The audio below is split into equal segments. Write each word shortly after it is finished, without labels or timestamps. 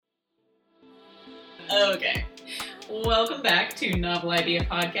Okay. Welcome back to Novel Idea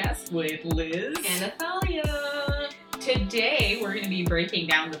Podcast with Liz and Athalia. Today we're going to be breaking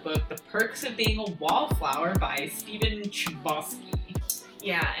down the book The Perks of Being a Wallflower by Stephen Chbosky.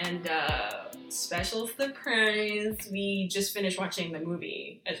 Yeah, and special surprise, we just finished watching the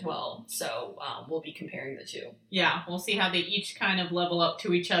movie as well, so we'll be comparing the two. Yeah, we'll see how they each kind of level up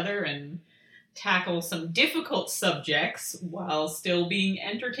to each other and tackle some difficult subjects while still being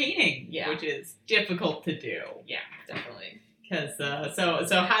entertaining, which is difficult to do. Yeah, definitely. Because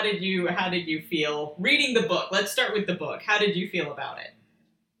so how did you feel reading the book? Let's start with the book. How did you feel about it?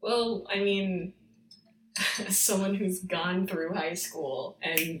 Well, I mean, as someone who's gone through high school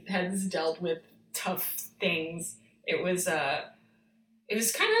and has dealt with tough things, it was kind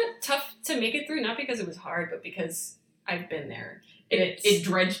of tough to make it through. Not because it was hard, but because I've been there. It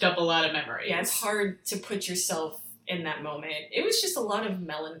dredged up a lot of memories. Yeah, it's hard to put yourself in that moment. It was just a lot of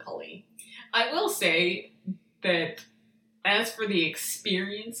melancholy. I will say that as for the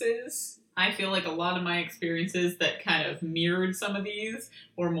experiences, I feel like a lot of my experiences that kind of mirrored some of these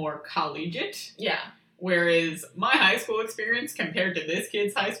were more collegiate. Yeah. Whereas my high school experience compared to this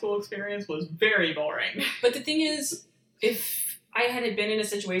kid's high school experience was very boring. But the thing is, if I had been in a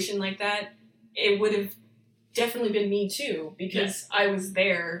situation like that, it would have definitely been me too, because I was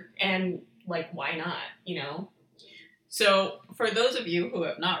there, and like, why not, you know? So, for those of you who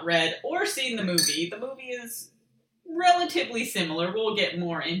have not read or seen the movie is relatively similar. We'll get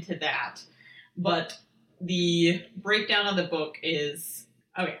more into that. But the breakdown of the book is...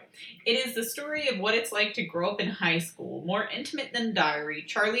 Okay. It is the story of what it's like to grow up in high school. More intimate than diary,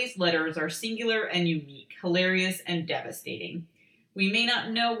 Charlie's letters are singular and unique, hilarious and devastating. We may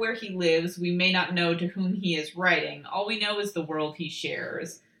not know where he lives, we may not know to whom he is writing. All we know is the world he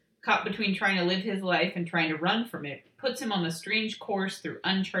shares. Caught between trying to live his life and trying to run from it, puts him on a strange course through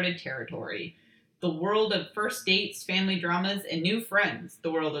uncharted territory. The world of first dates, family dramas, and new friends.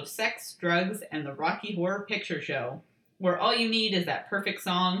 The world of sex, drugs, and the Rocky Horror Picture Show, where all you need is that perfect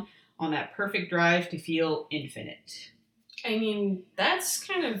song on that perfect drive to feel infinite. I mean, that's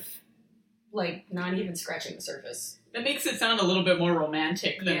kind of like not even scratching the surface. That makes it sound a little bit more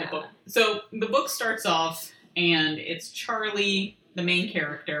romantic than the book. So the book starts off, and it's Charlie, the main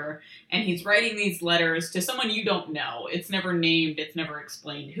character, and he's writing these letters to someone you don't know. It's never named, it's never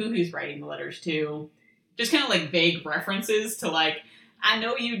explained who he's writing the letters to. Just kind of like vague references to like, I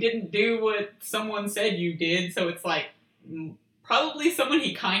know you didn't do what someone said you did, so it's like probably someone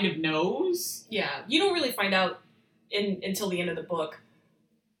he kind of knows. Yeah, you don't really find out until the end of the book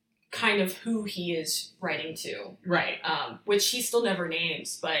kind of who he is writing to. Right. Which he still never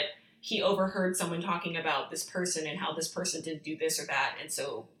names, but he overheard someone talking about this person and how this person didn't do this or that, and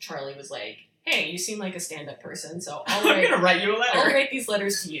so Charlie was like, hey, you seem like a stand-up person, so I'm gonna write you a letter. I'll write these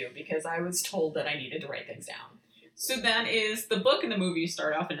letters to you because I was told that I needed to write things down. So that is, the book and the movie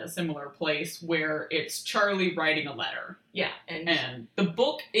start off in a similar place where it's Charlie writing a letter. Yeah. And the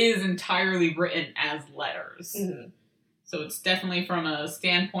book is entirely written as letters. Mm-hmm. So it's definitely from a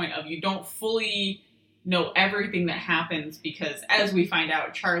standpoint of you don't fully know everything that happens because, as we find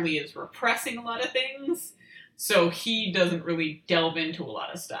out, Charlie is repressing a lot of things. So he doesn't really delve into a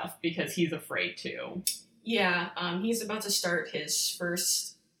lot of stuff because he's afraid to. Yeah, he's about to start his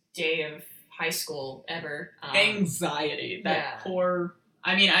first day of high school ever. Anxiety. That poor...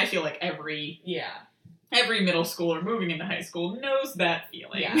 I mean, I feel like every middle schooler moving into high school knows that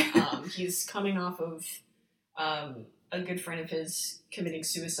feeling. Yeah, he's coming off of a good friend of his committing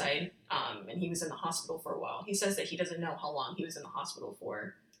suicide, and he was in the hospital for a while. He says that he doesn't know how long he was in the hospital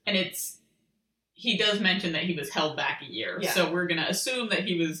for. And he does mention that he was held back a year, so we're going to assume that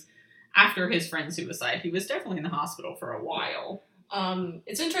he was, after his friend's suicide, he was definitely in the hospital for a while.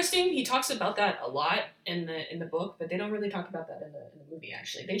 It's interesting. He talks about that a lot in the book, but they don't really talk about that in the movie,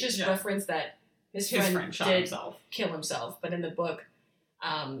 actually. They just reference that his friend did kill himself, but in the book,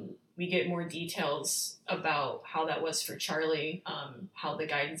 we get more details about how that was for Charlie, how the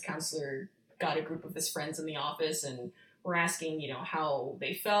guidance counselor got a group of his friends in the office and were asking, how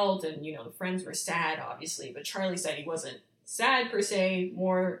they felt, and, the friends were sad, obviously, but Charlie said he wasn't sad per se,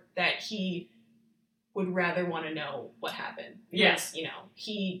 more that he would rather want to know what happened. Because,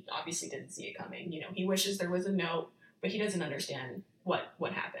 he obviously didn't see it coming. He wishes there was a note, but he doesn't understand what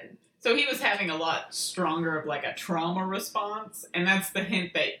happened. So he was having a lot stronger of like a trauma response, and that's the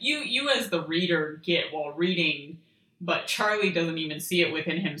hint that you as the reader get while reading, but Charlie doesn't even see it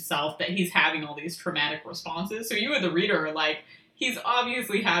within himself that he's having all these traumatic responses. So you as the reader are like, he's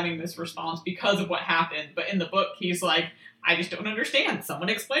obviously having this response because of what happened, but in the book he's like, I just don't understand. Someone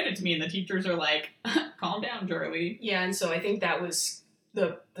explained it to me, and the teachers are like, calm down, Charlie. Yeah, and so I think that was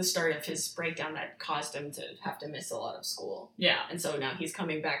the start of his breakdown that caused him to have to miss a lot of school. Yeah. And so now he's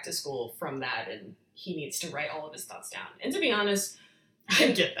coming back to school from that, and he needs to write all of his thoughts down. And to be honest,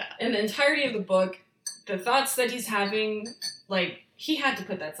 I get that. In the entirety of the book, the thoughts that he's having, like, he had to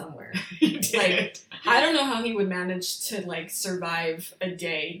put that somewhere. He did. Like, I don't know how he would manage to, like, survive a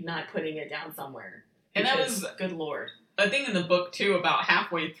day not putting it down somewhere. And that was, good lord. A thing in the book, too, about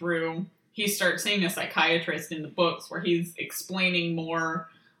halfway through, he starts seeing a psychiatrist in the books where he's explaining more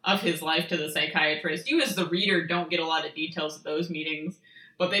of his life to the psychiatrist. You as the reader don't get a lot of details of those meetings,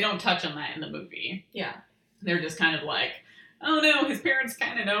 but they don't touch on that in the movie. Yeah. They're just kind of like, oh no, his parents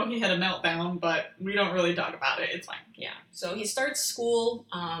kind of know he had a meltdown, but we don't really talk about it. It's fine. Yeah. So he starts school.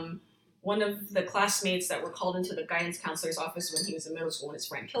 One of the classmates that were called into the guidance counselor's office when he was in middle school and his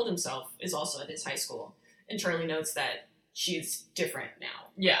friend killed himself is also at his high school. And Charlie notes that she's different now.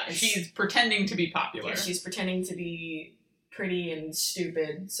 Yeah, and she's pretending to be popular. Yeah, she's pretending to be pretty and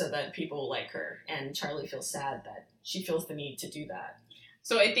stupid so that people like her. And Charlie feels sad that she feels the need to do that.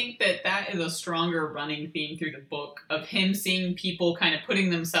 So I think that is a stronger running theme through the book of him seeing people kind of putting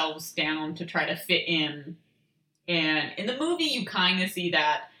themselves down to try to fit in. And in the movie, you kind of see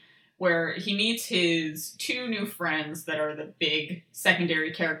that where he meets his two new friends that are the big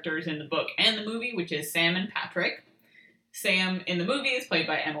secondary characters in the book and the movie, which is Sam and Patrick. Sam in the movie is played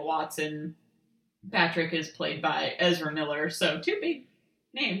by Emma Watson. Patrick is played by Ezra Miller. So two big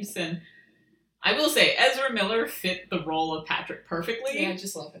names. And I will say, Ezra Miller fit the role of Patrick perfectly. Yeah, I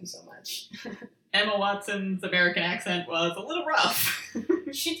just love him so much. Emma Watson's American accent was a little rough.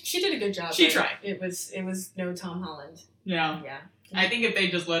 She did a good job. She tried. It was no Tom Holland. Yeah. Yeah. I think if they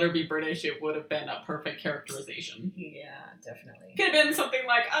just let her be British, it would have been a perfect characterization. Yeah, definitely. Could have been something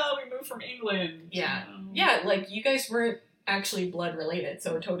like, oh, we moved from England. Yeah. Yeah, like, you guys weren't actually blood related,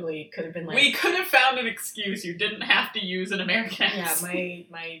 so it totally could have been like... We could have found an excuse. You didn't have to use an American accent. Yeah,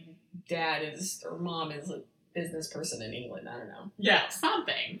 my dad is, or mom is a business person in England. I don't know. Yeah,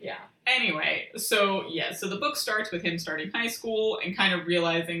 something. Yeah. Anyway, so the book starts with him starting high school and kind of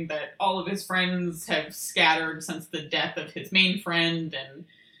realizing that all of his friends have scattered since the death of his main friend, and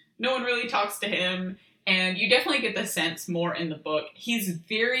no one really talks to him. And you definitely get the sense more in the book. He's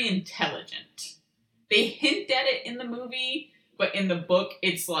very intelligent. They hint at it in the movie, but in the book,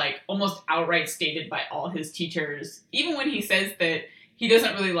 it's like almost outright stated by all his teachers. Even when he says that he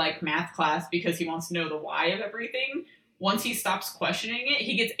doesn't really like math class because he wants to know the why of everything, once he stops questioning it,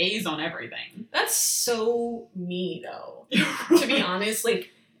 he gets A's on everything. That's so me, though. To be honest,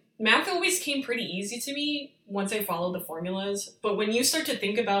 like, math always came pretty easy to me once I followed the formulas. But when you start to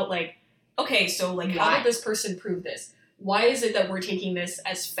think about, like, okay, so, like, how did this person prove this? Why is it that we're taking this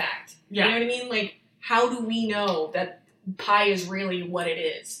as fact? Yeah. You know what I mean? Like, how do we know that pi is really what it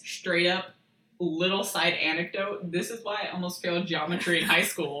is? Straight up, little side anecdote. This is why I almost failed geometry in high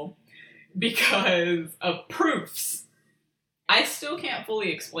school. Because of proofs. I still can't fully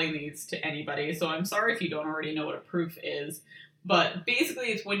explain these to anybody, so I'm sorry if you don't already know what a proof is. But basically,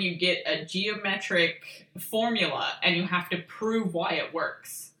 it's when you get a geometric formula and you have to prove why it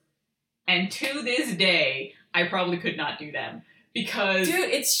works. And to this day, I probably could not do them. Because... Dude,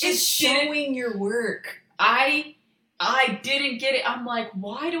 it's just showing your work. I didn't get it. I'm like,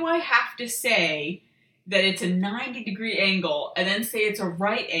 why do I have to say that it's a 90-degree angle and then say it's a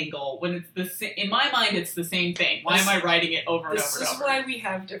right angle when it's in my mind it's the same thing? Why am I writing it over and over and over? This is why we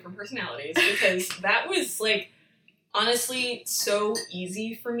have different personalities, because that was, like, honestly so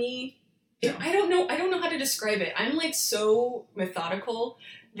easy for me. I don't know how to describe it. I'm, like, so methodical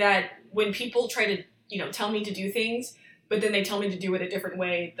that when people try to, tell me to do things, but then they tell me to do it a different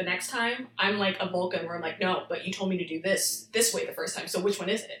way the next time, I'm like a Vulcan where I'm like, no, but you told me to do this way the first time, so which one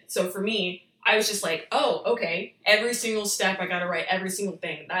is it? So for me, I was just like, oh, okay, every single step I gotta write, every single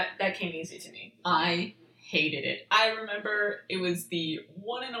thing. That came easy to me. I hated it. I remember it was the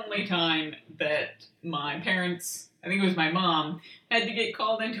one and only time that my parents, I think it was my mom, had to get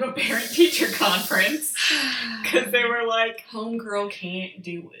called into a parent-teacher conference because they were like, homegirl can't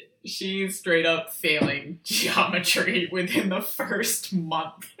do it. She's straight up failing geometry within the first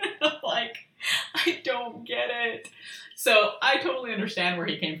month. Like, I don't get it. So I totally understand where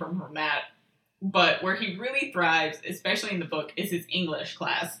he came from that. But where he really thrives, especially in the book, is his English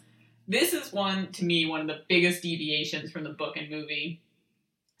class. This is to me, one of the biggest deviations from the book and movie.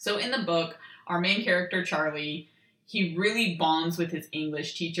 So in the book, our main character, Charlie, he really bonds with his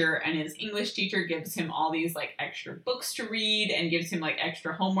English teacher, and his English teacher gives him all these, like, extra books to read and gives him, like,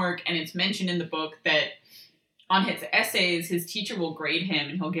 extra homework, and it's mentioned in the book that on his essays, his teacher will grade him,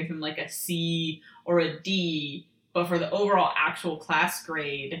 and he'll give him, like, a C or a D, but for the overall actual class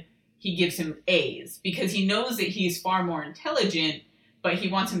grade, he gives him A's, because he knows that he's far more intelligent, but he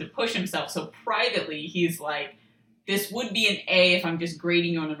wants him to push himself. So privately, he's like, this would be an A if I'm just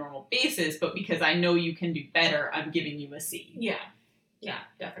grading you on a normal basis, but because I know you can do better, I'm giving you a C. Yeah. Yeah,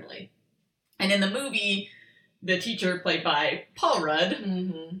 definitely. And in the movie, the teacher, played by Paul Rudd,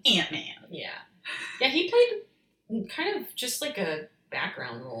 Ant-Man. Yeah. Yeah, he played kind of just like a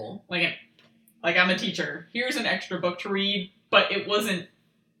background role. Like I'm a teacher. Here's an extra book to read, but it wasn't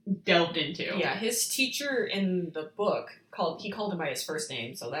delved into. Yeah, his teacher in the book, he called him by his first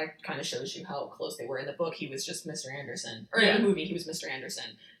name, so that kind of shows you how close they were. In the book, he was just Mr. Anderson. Or in the movie, he was Mr.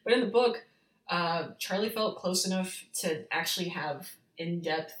 Anderson. But in the book, Charlie felt close enough to actually have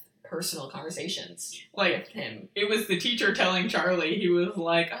in-depth personal conversations with him. It was the teacher telling Charlie, he was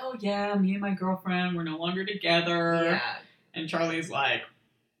like, oh yeah, me and my girlfriend, we're no longer together. Yeah. And Charlie's like,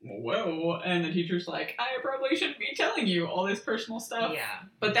 whoa. And the teacher's like, I probably shouldn't be telling you all this personal stuff. Yeah.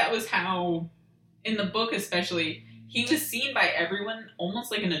 But that was how, in the book especially, he was seen by everyone almost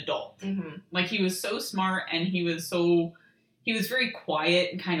like an adult. Mm-hmm. Like, he was so smart, and he was very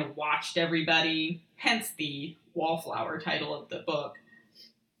quiet and kind of watched everybody, hence the Wallflower title of the book.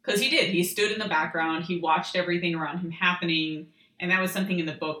 Because he did. He stood in the background, he watched everything around him happening, and that was something in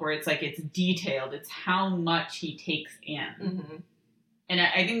the book where it's like, it's detailed, it's how much he takes in. Mm-hmm. And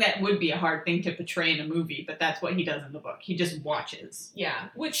I think that would be a hard thing to portray in a movie, but that's what he does in the book. He just watches. Yeah,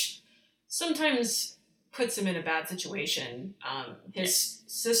 which sometimes puts him in a bad situation. His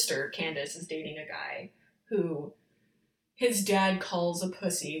sister, Candace, is dating a guy who his dad calls a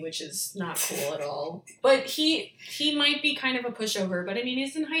pussy, which is not cool at all. But he might be kind of a pushover, but I mean,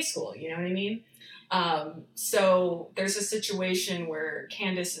 he's in high school, you know what I mean? So there's a situation where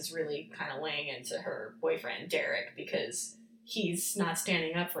Candace is really kind of laying into her boyfriend, Derek, because he's not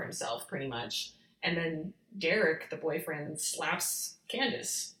standing up for himself, pretty much. And then Derek, the boyfriend, slaps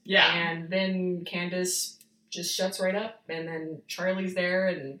Candace. Yeah. And then Candace just shuts right up. And then Charlie's there,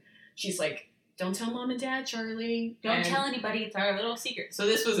 and she's like, don't tell Mom and Dad, Charlie. Don't tell anybody. It's our little secret. So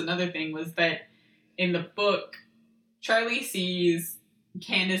this was another thing, was that in the book, Charlie sees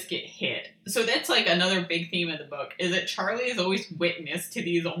Candace get hit. So that's like another big theme of the book, is that Charlie is always witness to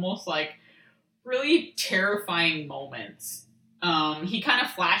these almost like really terrifying moments. He kind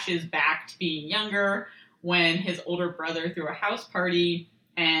of flashes back to being younger when his older brother threw a house party,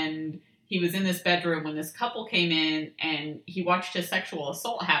 and he was in this bedroom when this couple came in, and he watched a sexual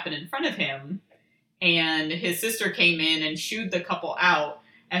assault happen in front of him, and his sister came in and shooed the couple out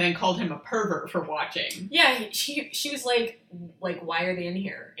and then called him a pervert for watching. Yeah, she was like, why are they in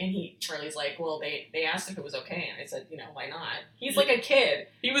here? And Charlie's like, well, they asked if it was okay, and I said, why not? He's like a kid.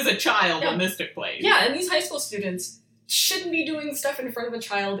 He was a child when this took place. Yeah, and these high school students shouldn't be doing stuff in front of a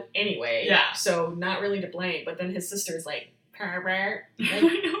child anyway. Yeah. So not really to blame. But then his sister's like, pervert. Like,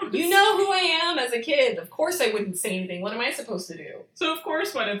 you know who I am as a kid. Of course I wouldn't say anything. What am I supposed to do? So of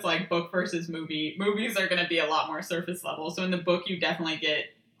course when it's like book versus movie, movies are going to be a lot more surface level. So in the book you definitely get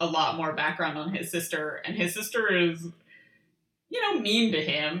a lot more background on his sister. And his sister is, mean to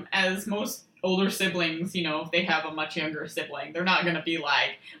him, as most older siblings, if they have a much younger sibling, they're not going to be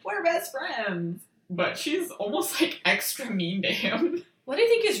like, we're best friends. But she's almost like extra mean to him. What I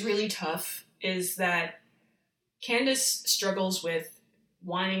think is really tough is that Candace struggles with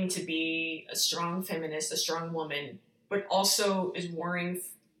wanting to be a strong feminist, a strong woman, but also is worrying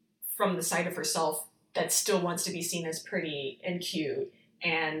from the side of herself that still wants to be seen as pretty and cute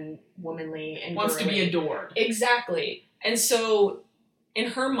and womanly and wants girly. To be adored. Exactly. And so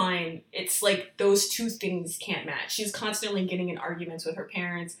in her mind, it's like those two things can't match. She's constantly getting in arguments with her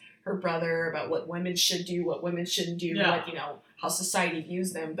parents, her brother, about what women should do, what women shouldn't do, what, how society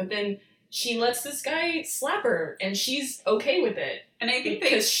views them. But then she lets this guy slap her, and she's okay with it. And I think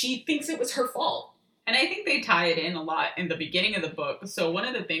because she thinks it was her fault. And I think they tie it in a lot in the beginning of the book. So one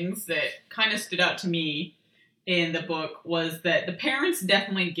of the things that kind of stood out to me in the book was that the parents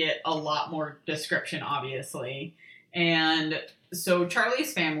definitely get a lot more description, obviously. And so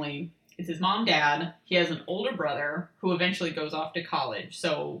Charlie's family, it's his mom, dad. He has an older brother who eventually goes off to college.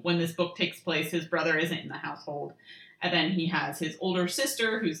 So when this book takes place, his brother isn't in the household. And then he has his older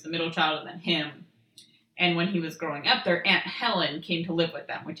sister, who's the middle child, and then him. And when he was growing up, their Aunt Helen came to live with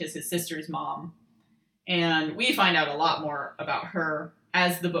them, which is his sister's mom. And we find out a lot more about her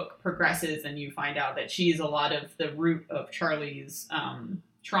as the book progresses, and you find out that she's a lot of the root of Charlie's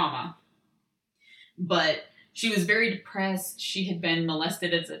trauma. But she was very depressed. She had been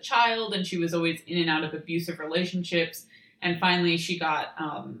molested as a child, and she was always in and out of abusive relationships. And finally, she got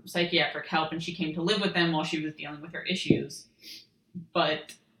psychiatric help, and she came to live with them while she was dealing with her issues.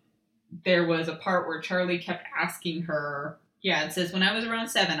 But there was a part where Charlie kept asking her, it says, when I was around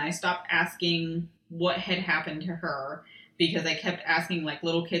 7, I stopped asking what had happened to her because I kept asking like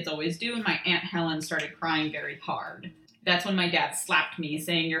little kids always do, and my Aunt Helen started crying very hard. That's when my dad slapped me,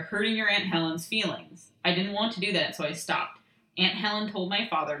 saying, "You're hurting your Aunt Helen's feelings." I didn't want to do that, so I stopped. Aunt Helen told my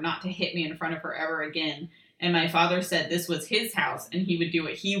father not to hit me in front of her ever again, and my father said this was his house and he would do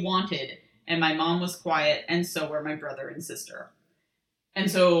what he wanted, and my mom was quiet, and so were my brother and sister. And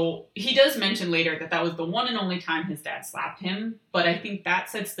so he does mention later that that was the one and only time his dad slapped him, but I think that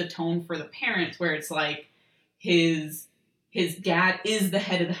sets the tone for the parents, where it's like his dad is the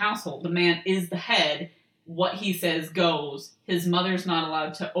head of the household. The man is the head. What he says goes. His mother's not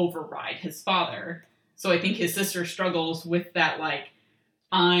allowed to override his father. So I think his sister struggles with that, like,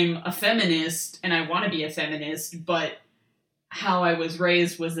 I'm a feminist and I want to be a feminist, but how I was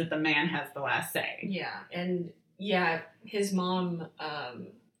raised was that the man has the last say. Yeah, and yeah, his mom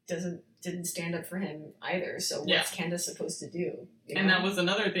didn't stand up for him either. So what's Candace supposed to do? You know? And that was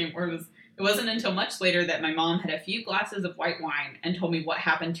another thing where it wasn't until much later that my mom had a few glasses of white wine and told me what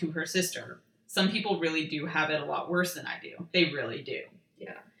happened to her sister. Some people really do have it a lot worse than I do. They really do.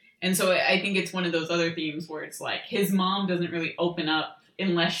 Yeah. And so I think it's one of those other themes where it's like his mom doesn't really open up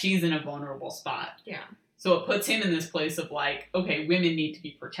unless she's in a vulnerable spot. Yeah. So it puts him in this place of like, okay, women need to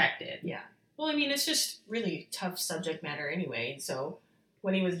be protected. Yeah. Well, I mean, it's just really tough subject matter anyway. So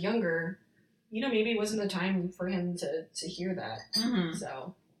when he was younger, maybe it wasn't the time for him to hear that. Mm-hmm.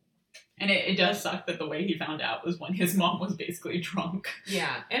 So. And it does suck that the way he found out was when his mom was basically drunk.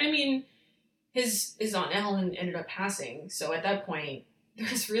 Yeah. And I mean, his Aunt Helen ended up passing. So at that point,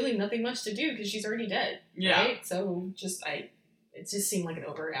 there's really nothing much to do because she's already dead. Yeah. Right? So it just seemed like an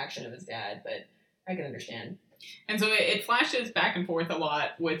overreaction of his dad, but I can understand. And so it flashes back and forth a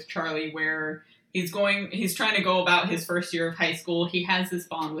lot with Charlie, where he's trying to go about his first year of high school. He has this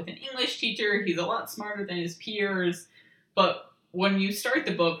bond with an English teacher. He's a lot smarter than his peers. But when you start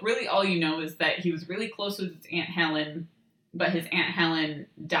the book, really all you know is that he was really close with his Aunt Helen, but his Aunt Helen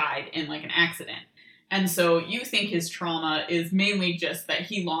died in like an accident. And so you think his trauma is mainly just that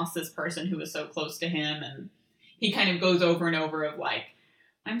he lost this person who was so close to him, and he kind of goes over and over of like,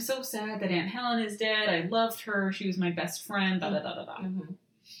 I'm so sad that Aunt Helen is dead. I loved her. She was my best friend. Da da da da da. Mm-hmm.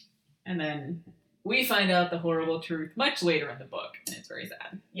 And then we find out the horrible truth much later in the book, and it's very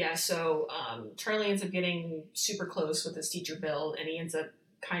sad. Yeah. So Charlie ends up getting super close with his teacher Bill, and he ends up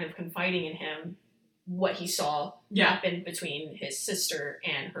kind of confiding in him what he saw happen between his sister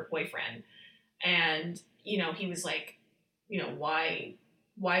and her boyfriend, and he was like, why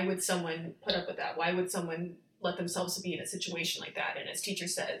would someone put up with that? Why would someone let themselves be in a situation like that? And his teacher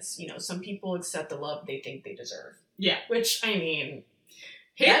says, some people accept the love they think they deserve. Yeah. Which, I mean,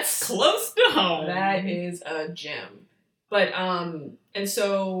 that's close to home. That is a gem. But, and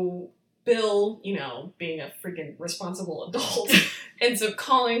so Bill, being a freaking responsible adult, ends up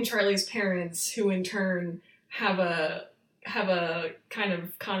calling Charlie's parents, who in turn have a kind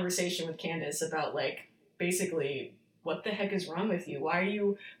of conversation with Candace about, like, basically, what the heck is wrong with you? Why are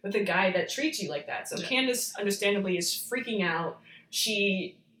you with a guy that treats you like that? So Candace, understandably, is freaking out.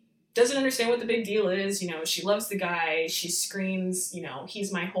 She doesn't understand what the big deal is. She loves the guy. She screams,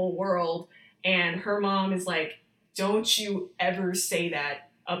 he's my whole world. And her mom is like, don't you ever say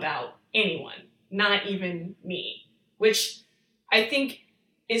that about anyone, not even me. Which I think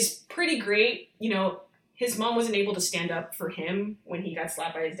is pretty great. His mom wasn't able to stand up for him when he got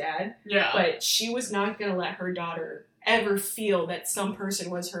slapped by his dad. Yeah. But she was not going to let her daughter ever feel that some person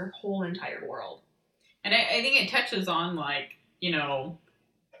was her whole entire world. And I think it touches on, like,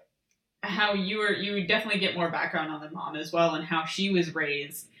 how you definitely get more background on the mom as well and how she was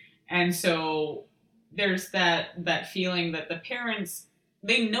raised. And so there's that feeling that the parents,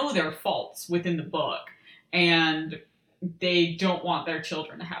 they know their faults within the book, and they don't want their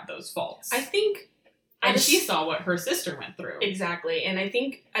children to have those faults. I think... And she saw what her sister went through. Exactly. And I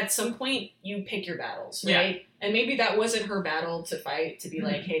think at some point you pick your battles, right? Yeah. And maybe that wasn't her battle to fight, to be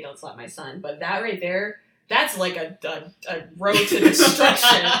like, hey, don't slap my son. But that right there, that's like a road to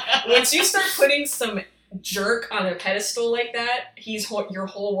destruction. Once you start putting some jerk on a pedestal like that, he's your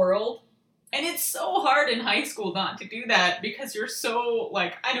whole world. And it's so hard in high school not to do that because you're so,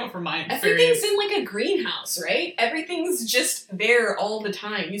 like, I know from my experience. Everything's in, like, a greenhouse, right? Everything's just there all the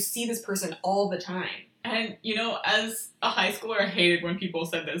time. You see this person all the time. And, as a high schooler, I hated when people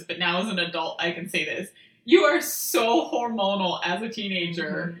said this, but now as an adult, I can say this. You are so hormonal as a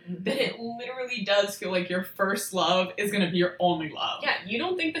teenager that it literally does feel like your first love is going to be your only love. Yeah, you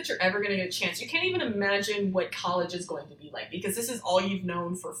don't think that you're ever going to get a chance. You can't even imagine what college is going to be like because this is all you've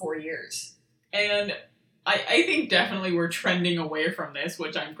known for 4 years. And I think definitely we're trending away from this,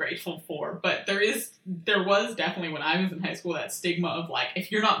 which I'm grateful for. But there was definitely, when I was in high school, that stigma of, like,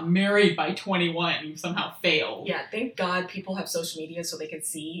 if you're not married by 21, you've somehow failed. Yeah, thank God people have social media so they can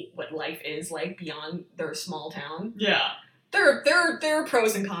see what life is like beyond their small town. Yeah. There are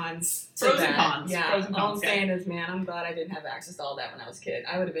pros and cons. Pros and cons. Yeah. Pros and cons, all I'm saying is, man, I'm glad I didn't have access to all that when I was a kid.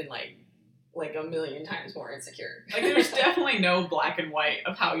 I would have been like a million times more insecure. Like, there's definitely no black and white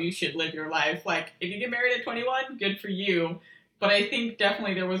of how you should live your life. Like, if you get married at 21, good for you. But I think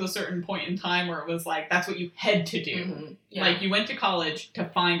definitely there was a certain point in time where it was like, that's what you had to do. Mm-hmm. Yeah. Like, you went to college to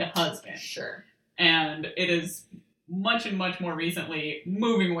find a husband. Sure. And it is much and much more recently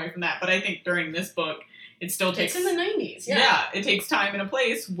moving away from that. But I think during this book, it still takes... It's in the 90s, yeah. Yeah, it takes time and a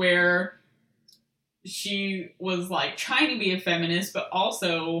place where she was, like, trying to be a feminist, but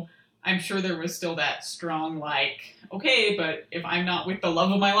also... I'm sure there was still that strong, like, okay, but if I'm not with the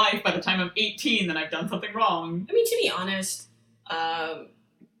love of my life by the time I'm 18, then I've done something wrong. I mean, to be honest,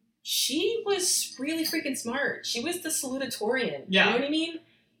 she was really freaking smart. She was the salutatorian. Yeah. You know what I mean?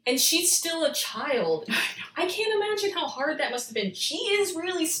 And she's still a child. I can't imagine how hard that must have been. She is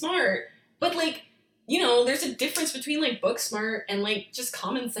really smart, but, like, you know, there's a difference between, like, book smart and, like, just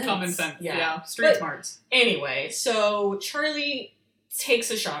common sense. Common sense, yeah. Street smarts. Anyway, so Charlie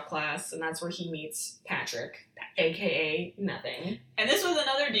takes a shop class, and that's where he meets Patrick, a.k.a. Nothing. And this was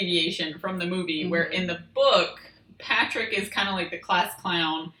another deviation from the movie, where in the book, Patrick is kind of like the class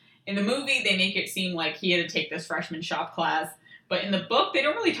clown. In the movie, they make it seem like he had to take this freshman shop class, but in the book, they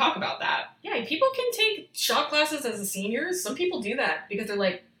don't really talk about that. Yeah, people can take shop classes as a senior. Some people do that because they're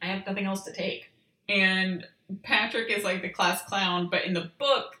like, I have nothing else to take. And Patrick is like the class clown, but in the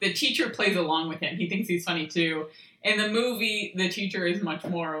book, the teacher plays along with him. He thinks he's funny too. In the movie, the teacher is much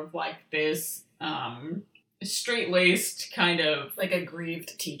more of, like, this straight-laced kind of... Like a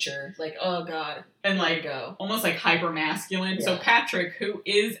grieved teacher. Like, oh, God. And, like, go. Almost, like, hyper-masculine. Yeah. So Patrick, who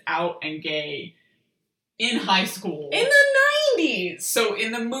is out and gay in high school... In the 90s! So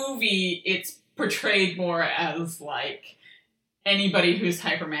in the movie, it's portrayed more as, like, anybody who's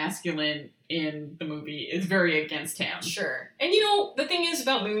hyper-masculine in the movie is very against him. Sure. And, you know, the thing is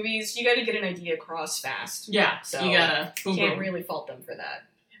about movies, you gotta get an idea across fast. Yeah, so you gotta... You can't really fault them for that.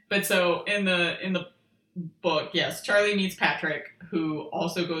 But so, in the book, yes, Charlie meets Patrick, who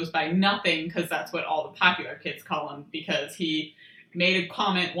also goes by Nothing, because that's what all the popular kids call him, because he made a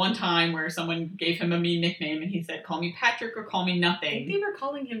comment one time where someone gave him a mean nickname, and he said, call me Patrick or call me Nothing. I think they were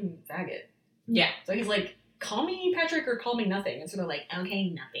calling him Faggot. Yeah. So he's like, call me Patrick or call me Nothing. And so they're like, okay,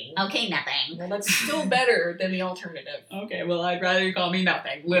 Nothing. Okay, Nothing. Well, that's still better than the alternative. Okay, well, I'd rather you call me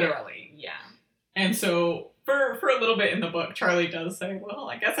Nothing, literally. Yeah. And so, for a little bit in the book, Charlie does say, well,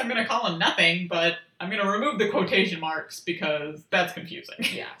 I guess I'm going to call him Nothing, but I'm going to remove the quotation marks because that's confusing.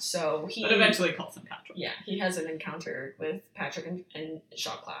 Yeah, so he... But eventually calls him Patrick. Yeah, he has an encounter with Patrick in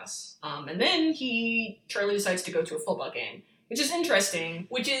shop class. And then Charlie decides to go to a football game. Which is interesting.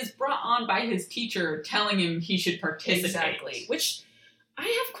 Which is brought on by his teacher telling him he should participate. Exactly. Which, I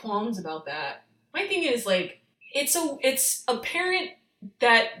have qualms about that. My thing is, like, it's apparent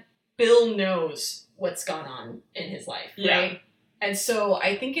that Bill knows what's gone on in his life, right? Yeah. And so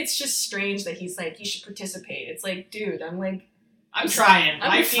I think it's just strange that he's like, you should participate. It's like, dude, I'm trying.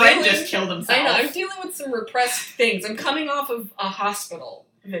 My friend just killed himself. I know, I'm dealing with some repressed things. I'm coming off of a hospital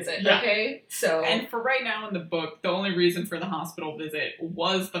visit, okay? So... And for right now in the book, the only reason for the hospital visit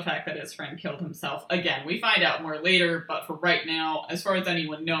was the fact that his friend killed himself. Again, we find out more later, but for right now, as far as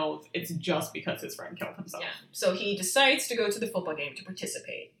anyone knows, it's just because his friend killed himself. Yeah. So he decides to go to the football game to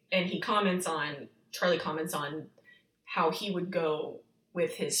participate. And Charlie comments on how he would go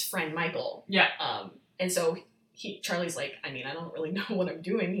with his friend Michael. Yeah. And so Charlie's like, I mean, I don't really know what I'm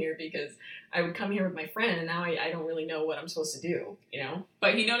doing here because I would come here with my friend and now I don't really know what I'm supposed to do, you know?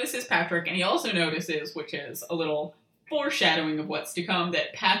 But he notices Patrick, and he also notices, which is a little foreshadowing of what's to come,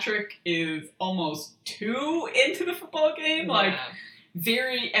 that Patrick is almost too into the football game. Yeah. Like,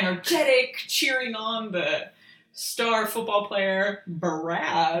 very energetic, cheering on the star football player,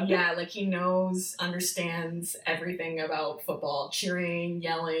 Brad. Yeah, like he understands everything about football. Cheering,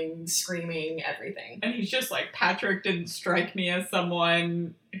 yelling, screaming, everything. And he's just like, Patrick didn't strike me as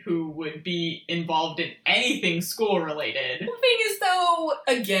someone who would be involved in anything school-related. The thing is, though,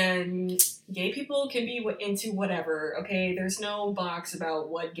 again, gay people can be into whatever, okay? There's no box about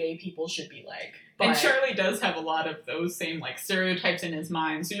what gay people should be like. But... And Charlie does have a lot of those same, like, stereotypes in his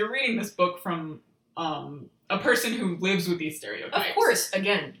mind. So you're reading this book from, a person who lives with these stereotypes. Of course,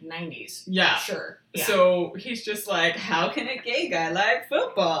 again, 90s. Yeah. Sure. Yeah. So he's just like, how can a gay guy like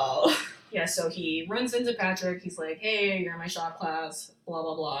football? Yeah, so he runs into Patrick. He's like, hey, you're in my shop class, blah,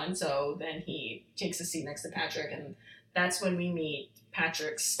 blah, blah. And so then he takes a seat next to Patrick, and that's when we meet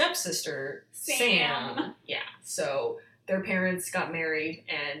Patrick's stepsister, Sam. Yeah, so their parents got married,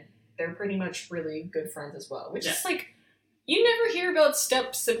 and they're pretty much really good friends as well, which is like, you never hear about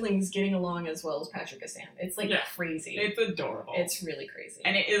step-siblings getting along as well as Patrick and Sam. It's like crazy. It's adorable. It's really crazy.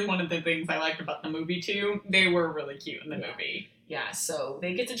 And it is one of the things I liked about the movie, too. They were really cute in the movie. Yeah, so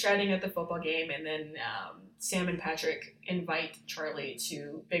they get to chatting at the football game, and then Sam and Patrick invite Charlie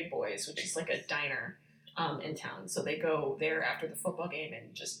to Big Boys, which is like a diner in town. So they go there after the football game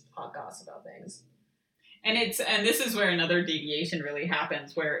and just hot gossip about things. And this is where another deviation really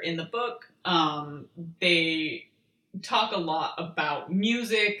happens, where in the book, they talk a lot about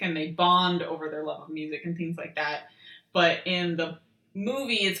music and they bond over their love of music and things like that. But in the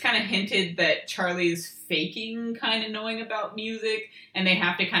movie, it's kind of hinted that Charlie's faking kind of knowing about music, and they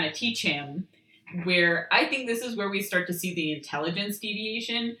have to kind of teach him, where I think this is where we start to see the intelligence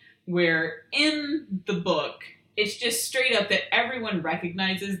deviation, where in the book, it's just straight up that everyone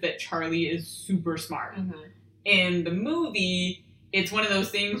recognizes that Charlie is super smart. Mm-hmm. In the movie, it's one of those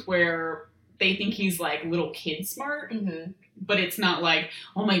things where they think he's like little kid smart, but it's not like,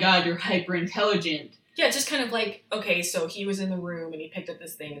 oh my god, you're hyper intelligent. Yeah, just kind of like, okay, so he was in the room and he picked up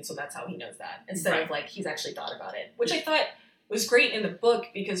this thing, and so that's how he knows that. Instead of like, he's actually thought about it. Which I thought was great in the book,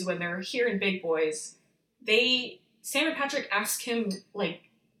 because when they're here in Big Boys, Sam and Patrick ask him like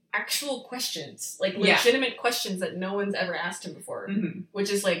actual questions, like legitimate questions that no one's ever asked him before, which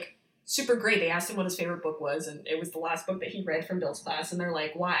is like super great. They asked him what his favorite book was, and it was the last book that he read from Bill's class, and they're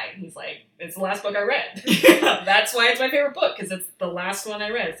like, why? And he's like, it's the last book I read. That's why it's my favorite book, because it's the last one I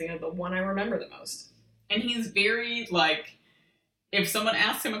read. It's the one I remember the most. And he's very, like, if someone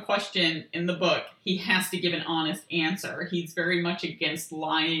asks him a question in the book, he has to give an honest answer. He's very much against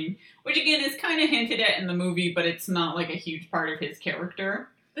lying, which again is kind of hinted at in the movie, but it's not like a huge part of his character.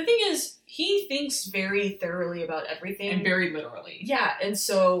 The thing is, he thinks very thoroughly about everything. And very literally. Yeah, and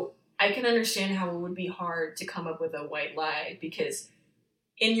so I can understand how it would be hard to come up with a white lie, because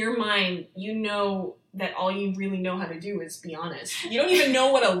in your mind, you know that all you really know how to do is be honest. You don't even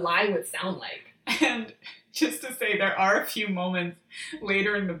know what a lie would sound like. And just to say, there are a few moments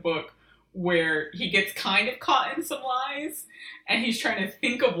later in the book where he gets kind of caught in some lies, and he's trying to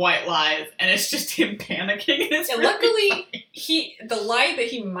think of white lies, and it's just him panicking. And really luckily, the lie that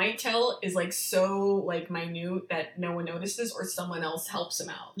he might tell is like so like minute that no one notices, or someone else helps him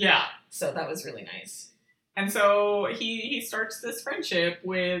out. Yeah. So that was really nice. And so he starts this friendship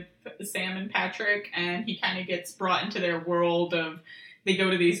with Sam and Patrick, and he kind of gets brought into their world of, they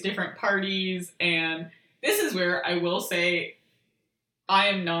go to these different parties, and this is where I will say I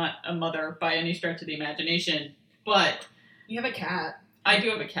am not a mother by any stretch of the imagination, but you have a cat. I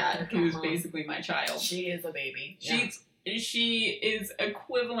do have a cat who's basically my child. She is a baby. She is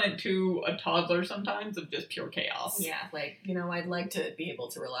equivalent to a toddler sometimes, of just pure chaos. Yeah, like, I'd like to be able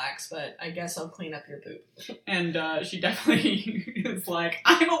to relax, but I guess I'll clean up your poop. And she definitely is like,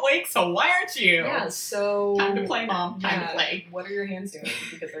 I'm awake, so why aren't you? Yeah, so... Time to play, Mom. Time to play. What are your hands doing?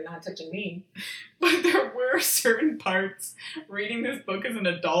 Because they're not touching me. But there were certain parts reading this book as an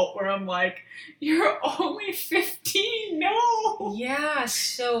adult where I'm like, you're only 15, no! Yeah,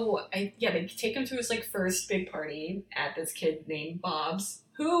 so, they take him to his, first big party at this kid named Bob's,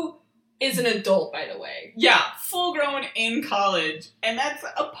 who is an adult, by the way. Yeah, full grown in college. And that's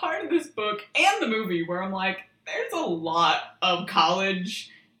a part of this book and the movie where I'm like, there's a lot of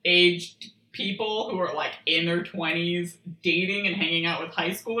college-aged people who are in their 20s dating and hanging out with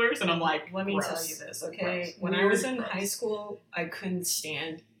high schoolers, and I'm like, let me tell you this, okay? When I was in high school, I couldn't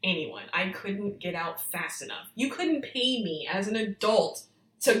stand anyone. I couldn't get out fast enough. You couldn't pay me as an adult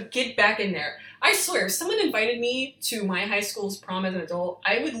to get back in there. I swear, if someone invited me to my high school's prom as an adult,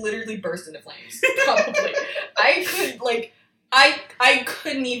 I would literally burst into flames. Probably. I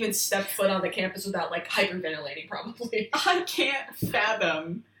couldn't even step foot on the campus without hyperventilating, probably. I can't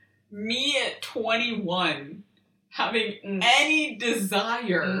fathom me at 21 having any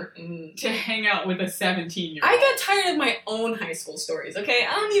desire to hang out with a 17-year-old. I got tired of my own high school stories, okay?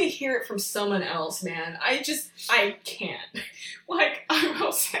 I don't need to hear it from someone else, man. I can't. I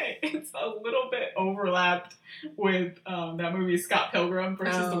will say, it's a little bit overlapped with that movie Scott Pilgrim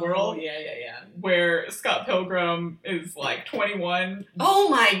versus the World. Yeah. Where Scott Pilgrim is 21. Oh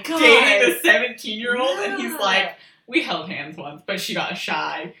my god! Dating a 17-year-old, and he's like, we held hands once, but she got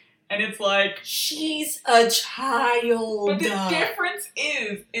shy. And it's like... She's a child. But the difference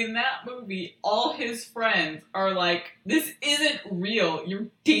is, in that movie, all his friends are like, this isn't real. You're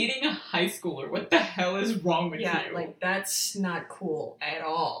dating a high schooler. What the hell is wrong with you? Yeah, like, that's not cool at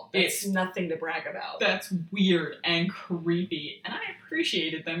all. It's nothing to brag about. That's weird and creepy. And I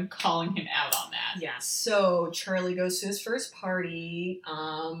appreciated them calling him out on that. Yeah, so Charlie goes to his first party,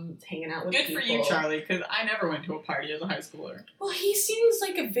 hanging out with people. Good for you, Charlie, because I never went to a party as a high schooler. Well, he seems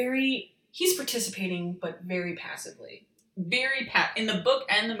like he's participating, but very passively. In the book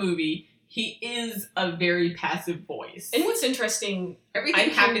and the movie, he is a very passive voice. And what's interesting,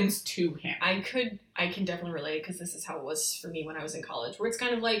 everything happens to him. I can definitely relate, because this is how it was for me when I was in college, where it's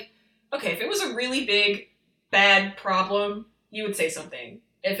kind of like, okay, if it was a really big, bad problem, you would say something.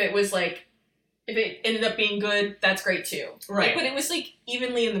 If it ended up being good, that's great too. Right. Like, but it was like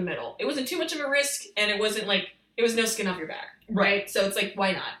evenly in the middle. It wasn't too much of a risk, and it wasn't like, it was no skin off your back. Right? So it's like,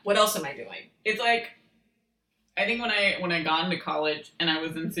 why not? What else am I doing? It's like, I think when I got into college and I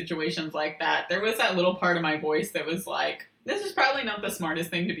was in situations like that, there was that little part of my voice that was like, this is probably not the smartest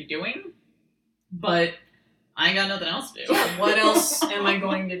thing to be doing, but I ain't got nothing else to do. Yeah, what else am I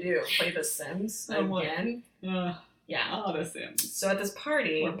going to do? Play The Sims again? Yeah. Oh, The Sims. So at this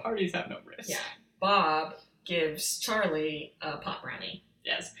party... where parties have no risk. Yeah. Bob gives Charlie a pot brownie.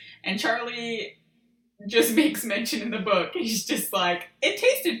 Yes. And Charlie just makes mention in the book. He's just like, it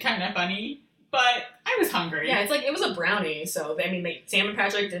tasted kind of funny, but I was hungry. Yeah, it's like, it was a brownie, so, I mean, Sam and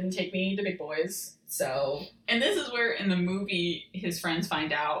Patrick didn't take me to Big Boys, so... And this is where, in the movie, his friends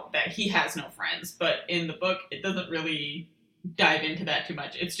find out that he has no friends, but in the book, it doesn't really dive into that too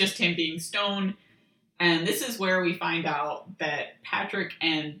much. It's just him being stoned, and this is where we find out that Patrick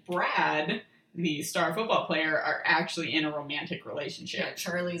and Brad, the star football player, are actually in a romantic relationship. Yeah,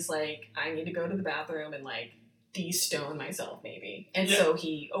 Charlie's like, I need to go to the bathroom and, like, de-stone myself, maybe. And so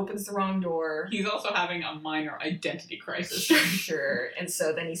he opens the wrong door. He's also having a minor identity crisis. Sure. And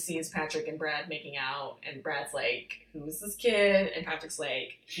so then he sees Patrick and Brad making out, and Brad's like, who's this kid? And Patrick's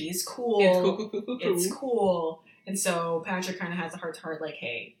like, he's cool. It's cool. It's cool. And so Patrick kind of has a heart-to-heart, like,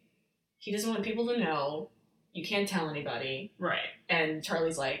 hey, he doesn't want people to know. You can't tell anybody. Right. And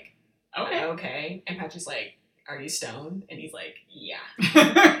Charlie's like, okay. Okay. And Patrick's like, are you stoned? And he's like, yeah.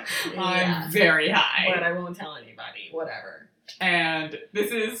 I'm very high. But I won't tell anybody. Whatever. And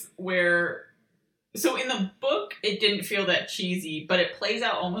this is where... So in the book, it didn't feel that cheesy, but it plays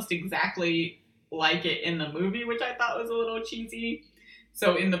out almost exactly like it in the movie, which I thought was a little cheesy.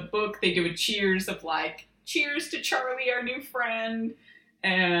 So in the book, they do a cheers of like, cheers to Charlie, our new friend.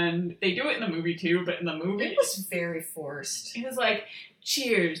 And they do it in the movie too, but in the movie... It was very forced. It was like,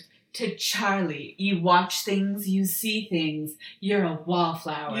 cheers to Charlie. You watch things, you see things. You're a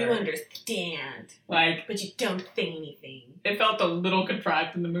wallflower. You understand. Like, but you don't say anything. It felt a little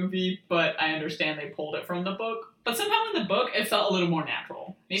contrived in the movie, but I understand they pulled it from the book. But somehow in the book, it felt a little more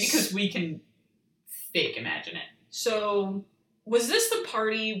natural. Maybe because we can fake imagine it. So, was this the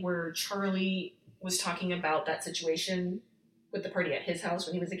party where Charlie was talking about that situation with the party at his house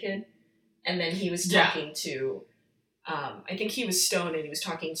when he was a kid? And then he was talking to... I think he was stoned and he was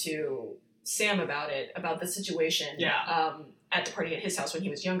talking to Sam about the situation at the party at his house when he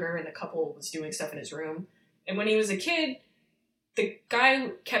was younger, and the couple was doing stuff in his room. And when he was a kid, the guy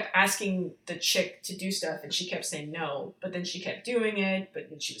kept asking the chick to do stuff, and she kept saying no, but then she kept doing it, but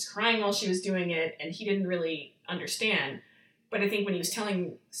then she was crying while she was doing it, and he didn't really understand. But I think when he was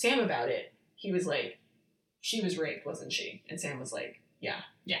telling Sam about it, he was like, she was raped, wasn't she? And Sam was like, yeah.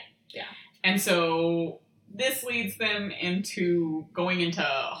 And so... this leads them into going into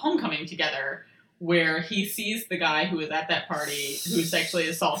homecoming together, where he sees the guy who was at that party who sexually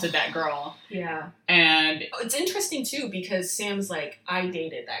assaulted that girl. Yeah. And it's interesting, too, because Sam's like, I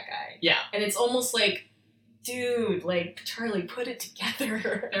dated that guy. Yeah. And it's almost like, dude, like, Charlie, put it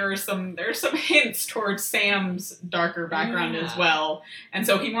together. There's some hints towards Sam's darker background as well. And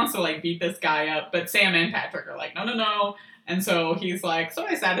so he wants to, like, beat this guy up, but Sam and Patrick are like, no. And so he's like, so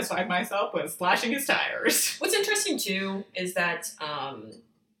I satisfied myself with slashing his tires. What's interesting, too, is that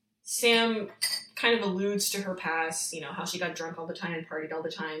Sam kind of alludes to her past, you know, how she got drunk all the time and partied all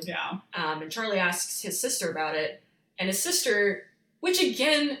the time. Yeah. And Charlie asks his sister about it. And his sister, which,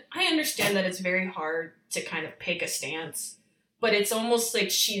 again, I understand that it's very hard to kind of pick a stance, but it's almost like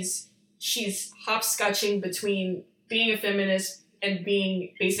she's hopscotching between being a feminist and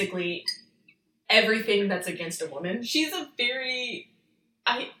being basically... everything that's against a woman. She's a very...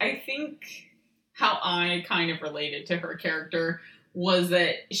 I think how I kind of related to her character was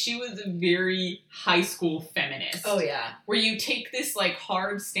that she was a very high school feminist. Oh, yeah. Where you take this, like,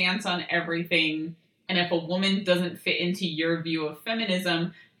 hard stance on everything, and if a woman doesn't fit into your view of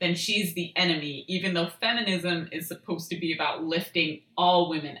feminism, then she's the enemy, even though feminism is supposed to be about lifting all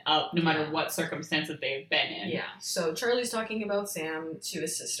women up, no matter what circumstances they've been in. Yeah. So Charlie's talking about Sam to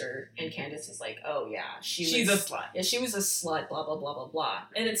his sister, and Candace is like, oh yeah, she's a slut. Yeah, she was a slut, blah, blah, blah, blah, blah.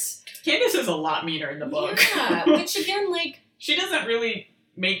 And it's... Candace is a lot meaner in the book. Yeah, which again, like... She doesn't really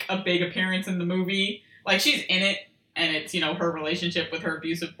make a big appearance in the movie. Like, she's in it, and it's, her relationship with her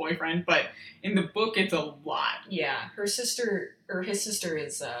abusive boyfriend, but in the book, it's a lot. Yeah, his sister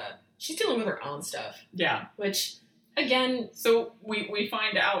is, she's dealing with her own stuff. Yeah. Which, again... So, we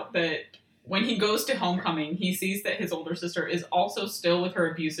find out that when he goes to homecoming, he sees that his older sister is also still with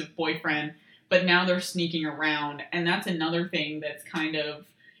her abusive boyfriend, but now they're sneaking around, and that's another thing that's kind of...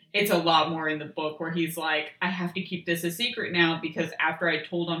 It's a lot more in the book where he's like, I have to keep this a secret now because after I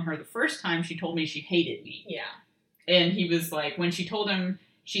told on her the first time, she told me she hated me. Yeah. And he was like, when she told him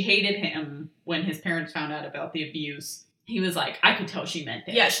she hated him when his parents found out about the abuse, he was like, I could tell she meant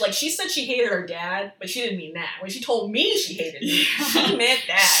that. Yeah, she said she hated her dad, but she didn't mean that. When she told me she hated me, she meant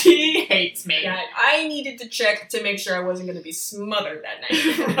that. She hates me. Yeah, I needed to check to make sure I wasn't going to be smothered that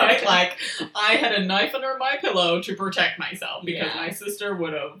night. Right? Like, I had a knife under my pillow to protect myself because my sister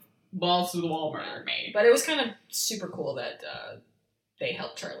would have balls to the wall murdered me. But it was kind of super cool that they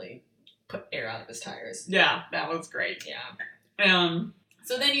helped Charlie put air out of his tires. Yeah, that was great. Yeah.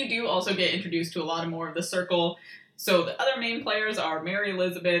 So then you do also get introduced to a lot more of the circle. So the other main players are Mary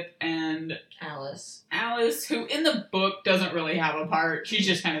Elizabeth and Alice. Alice, who in the book doesn't really have a part. She's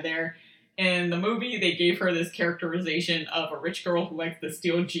just kind of there. In the movie, they gave her this characterization of a rich girl who likes to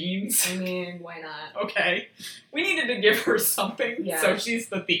steal jeans. I mean, why not? Okay. We needed to give her something, so she's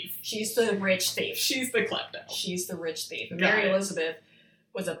the thief. She's the rich thief. She's the klepto. She's the rich thief. And Mary Elizabeth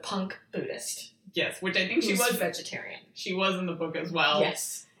was a punk Buddhist. Yes, which I think she was vegetarian. She was in the book as well.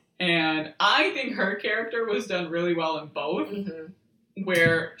 Yes. And I think her character was done really well in both. Mm-hmm.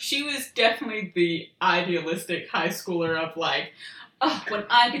 Where she was definitely the idealistic high schooler of like, oh, when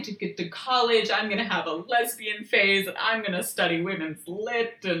I get to college, I'm going to have a lesbian phase, and I'm going to study women's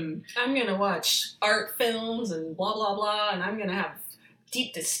lit, and... I'm going to watch art films, and blah, blah, blah, and I'm going to have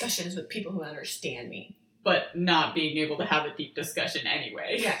deep discussions with people who understand me. But not being able to have a deep discussion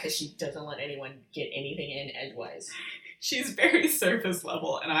anyway. Yeah, because she doesn't let anyone get anything in edgewise. She's very surface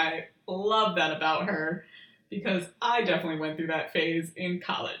level, and I love that about her, because I definitely went through that phase in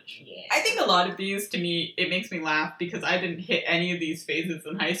college. Yeah. I think a lot of these, to me, it makes me laugh, because I didn't hit any of these phases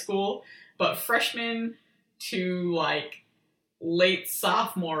in high school, but freshman to, like, late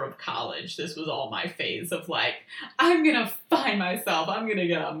sophomore of college, this was all my phase of, like, I'm gonna find myself, I'm gonna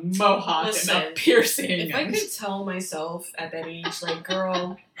get a mohawk and a piercing. If I could tell myself at that age, like,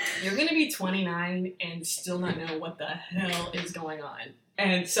 girl, you're gonna be 29 and still not know what the hell is going on.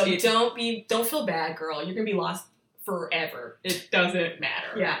 And so don't feel bad, girl. You're gonna be lost forever. It doesn't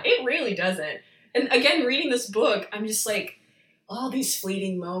matter. Yeah, it really doesn't. And again, reading this book, I'm just like, all these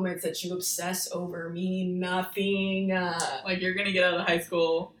fleeting moments that you obsess over mean nothing. Like, you're gonna get out of high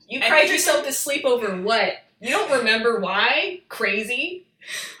school. You cried yourself to sleep over what? You don't remember why? Crazy?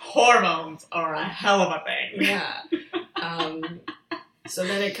 Hormones are a hell of a thing. Yeah. So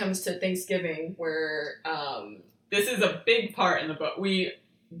then it comes to Thanksgiving, where... this is a big part in the book. We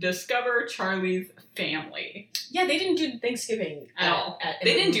discover Charlie's family. Yeah, they didn't do Thanksgiving at all.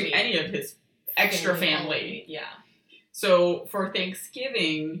 They didn't do any of his extra family. Yeah. So for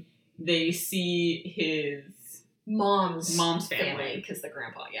Thanksgiving, they see his mom's family. Because the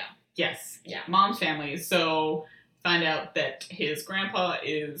grandpa, Yes. Yeah. Mom's family. So find out that his grandpa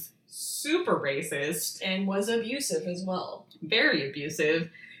is super racist. And was abusive as well. Very abusive.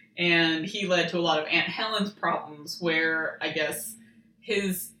 And he led to a lot of Aunt Helen's problems where, I guess,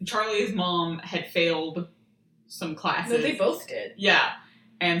 Charlie's mom had failed some classes. No, they both did. Yeah.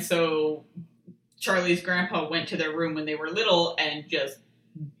 And so Charlie's grandpa went to their room when they were little and just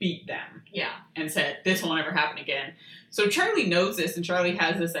beat them. Yeah. And said, this will never happen again. So Charlie knows this, and Charlie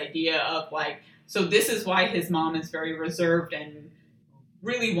has this idea of, like, so this is why his mom is very reserved and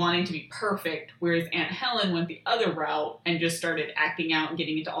really wanting to be perfect, whereas Aunt Helen went the other route and just started acting out and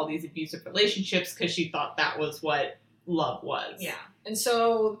getting into all these abusive relationships because she thought that was what love was. Yeah. And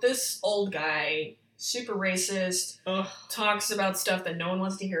so this old guy, super racist, talks about stuff that no one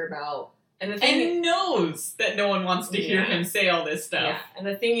wants to hear about. And knows that no one wants to hear him say all this stuff. Yeah. And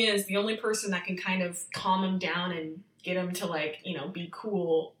the thing is, the only person that can kind of calm him down and get him to, like, you know, be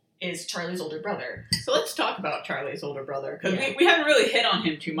cool is Charlie's older brother. So let's talk about Charlie's older brother, because we haven't really hit on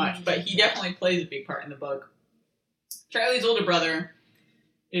him too much, but he definitely plays a big part in the book. Charlie's older brother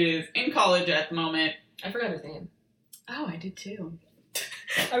is in college at the moment. I forgot his name. Oh, I did too.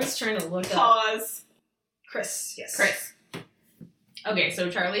 I was trying to look up. Pause. Chris, yes. Chris. Okay, so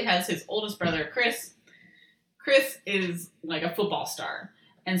Charlie has his oldest brother, Chris. Chris is like a football star.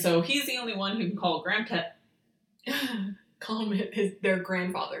 And so he's the only one who can call their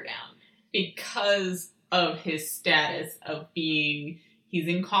grandfather down. Because of his status of being, he's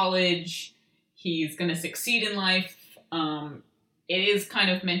in college, he's going to succeed in life. It is kind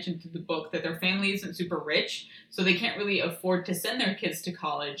of mentioned through the book that their family isn't super rich, so they can't really afford to send their kids to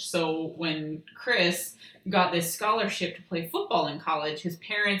college. So when Chris got this scholarship to play football in college, his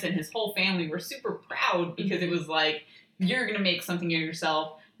parents and his whole family were super proud because it was like, you're going to make something of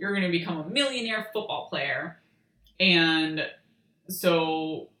yourself. You're going to become a millionaire football player. And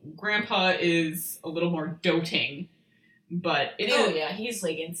so Grandpa is a little more doting, but it is... Oh, yeah, he's,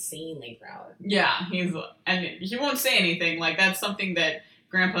 like, insanely proud. Yeah, and he won't say anything. Like, that's something that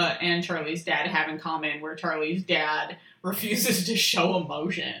Grandpa and Charlie's dad have in common, where Charlie's dad refuses to show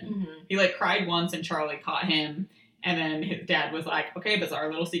emotion. Mm-hmm. He, like, cried once and Charlie caught him, and then his dad was like, okay, but it's our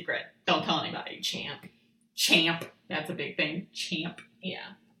little secret. Don't tell anybody. Champ. That's a big thing. Champ.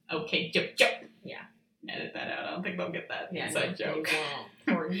 Yeah. Okay, joke. Yeah. Edit that out. I don't think they'll get that inside joke.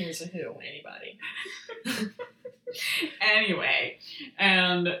 Or here's a who, anybody. Anyway,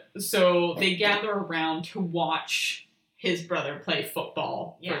 and so they gather around to watch his brother play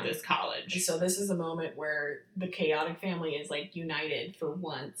football for this college. So this is a moment where the chaotic family is, like, united for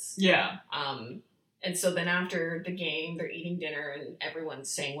once. Yeah. And so then after the game, they're eating dinner and everyone's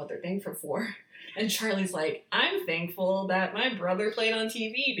saying what they're thankful for. And Charlie's like, I'm thankful that my brother played on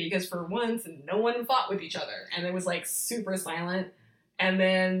TV because for once no one fought with each other. And it was, like, super silent. And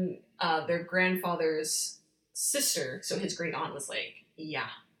then their grandfather's sister, so his great aunt, was like, yeah,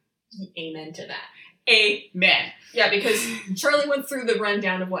 amen to that. Amen. Yeah, because Charlie went through the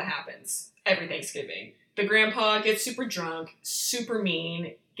rundown of what happens every Thanksgiving. The grandpa gets super drunk, super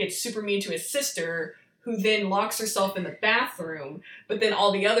mean, gets super mean to his sister, who then locks herself in the bathroom, but then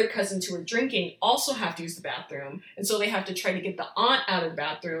all the other cousins who are drinking also have to use the bathroom, and so they have to try to get the aunt out of the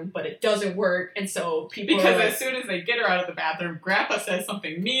bathroom, but it doesn't work, and so people Because as soon as they get her out of the bathroom, Grandpa says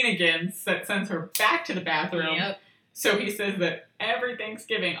something mean again that sends her back to the bathroom. Yep. So he says that every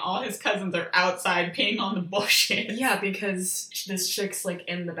Thanksgiving, all his cousins are outside peeing on the bushes. Yeah, because this chick's, like,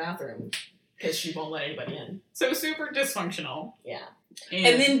 in the bathroom, because she won't let anybody in. So super dysfunctional. Yeah.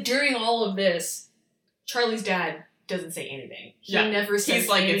 And then during all of this, Charlie's dad doesn't say anything. He never says anything. He's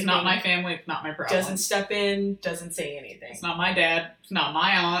like, it's not my family, it's not my problem. Doesn't step in, doesn't say anything. It's not my dad, it's not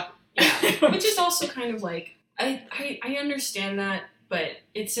my aunt. Yeah. Which is also kind of like, I understand that, but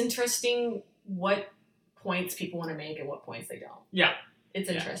it's interesting what points people want to make and what points they don't. Yeah. It's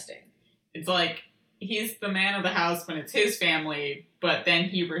interesting. It's like, he's the man of the house when it's his family, but then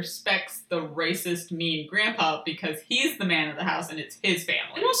he respects the racist, mean grandpa because he's the man of the house and it's his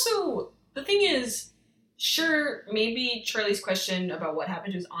family. And also, the thing is, sure, maybe Charlie's question about what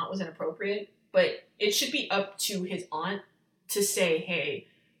happened to his aunt was inappropriate, but it should be up to his aunt to say, hey,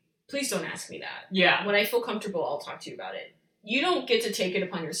 please don't ask me that. Yeah. When I feel comfortable, I'll talk to you about it. You don't get to take it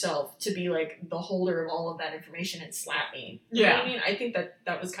upon yourself to be, like, the holder of all of that information and slap me. You know what I mean? I think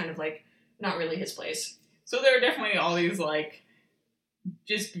that was kind of, like, not really his place. So there are definitely all these, like,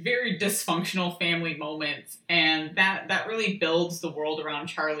 just very dysfunctional family moments, and that really builds the world around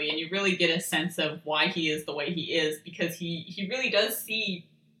Charlie, and you really get a sense of why he is the way he is, because he really does see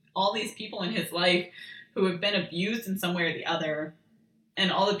all these people in his life who have been abused in some way or the other,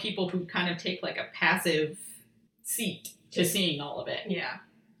 and all the people who kind of take, like, a passive seat to seeing all of it. Yeah.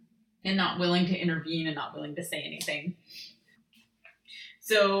 And not willing to intervene and not willing to say anything.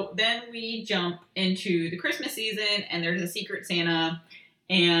 So then we jump into the Christmas season, and there's a Secret Santa,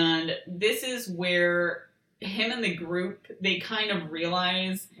 and this is where him and the group, they kind of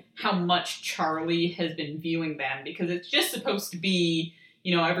realize how much Charlie has been viewing them, because it's just supposed to be,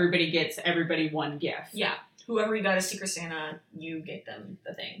 you know, everybody gets everybody one gift. Yeah. Whoever you got a Secret Santa, you get them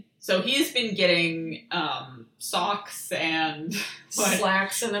the thing. So he's been getting socks and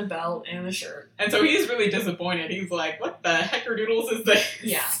slacks and a belt and a shirt. And so he's really disappointed. He's like, what the heckerdoodles is this?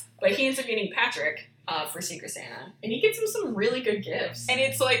 Yeah. But he ends up getting Patrick for Secret Santa. And he gets him some really good gifts. And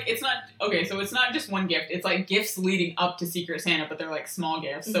it's like, it's not, okay, so it's not just one gift. It's like gifts leading up to Secret Santa, but they're like small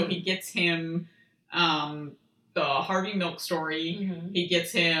gifts. Mm-hmm. So he gets him the Harvey Milk story. Mm-hmm. He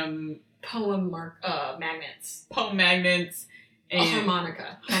gets him poem magnets. Poem magnets. And a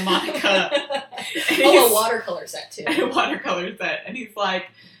harmonica. A watercolor set, too. A watercolor set. And he's like,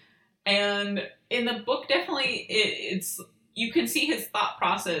 and in the book, definitely, it's, you can see his thought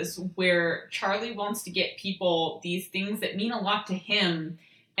process where Charlie wants to get people these things that mean a lot to him,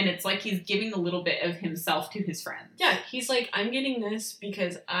 and it's like he's giving a little bit of himself to his friends. Yeah, he's like, I'm getting this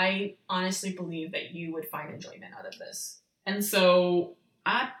because I honestly believe that you would find enjoyment out of this. And so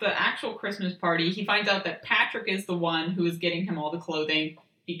at the actual Christmas party, he finds out that Patrick is the one who is getting him all the clothing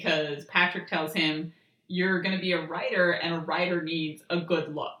because Patrick tells him, you're going to be a writer, and a writer needs a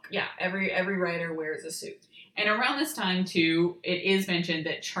good look. Yeah, every writer wears a suit. And around this time, too, it is mentioned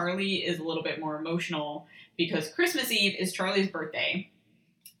that Charlie is a little bit more emotional because Christmas Eve is Charlie's birthday.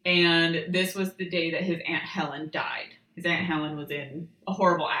 And this was the day that his Aunt Helen died. His Aunt Helen was in a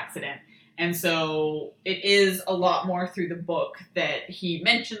horrible accident. And so it is a lot more through the book that he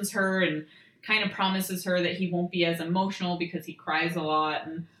mentions her and kind of promises her that he won't be as emotional because he cries a lot.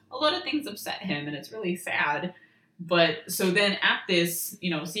 And a lot of things upset him, and it's really sad. But so then at this,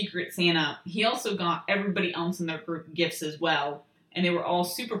 Secret Santa, he also got everybody else in their group gifts as well. And they were all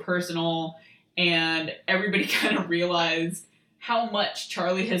super personal. And everybody kind of realized how much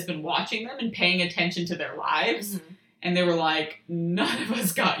Charlie has been watching them and paying attention to their lives. Mm-hmm. And they were like, none of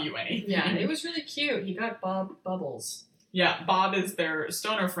us got you anything. Yeah, it was really cute. He got Bob Bubbles. Yeah, Bob is their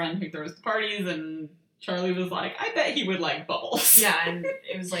stoner friend who throws the parties, and Charlie was like, I bet he would like Bubbles. Yeah, and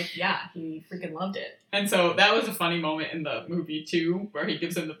it was like, yeah, he freaking loved it. And so that was a funny moment in the movie, too, where he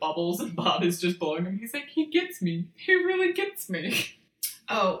gives him the bubbles, and Bob is just blowing him. He's like, he gets me. He really gets me.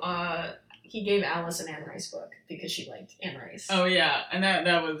 He gave Alice an Anne Rice book because she liked Anne Rice. Oh, yeah. And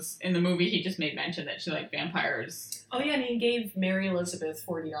that was, in the movie, he just made mention that she liked vampires. Oh, yeah, and he gave Mary Elizabeth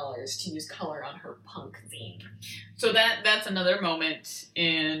 $40 to use color on her punk zine. So that's another moment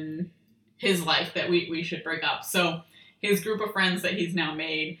in his life that we should bring up. So his group of friends that he's now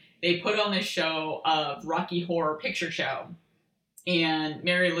made, they put on this show of Rocky Horror Picture Show. And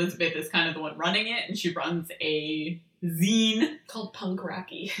Mary Elizabeth is kind of the one running it, and she runs a zine called Punk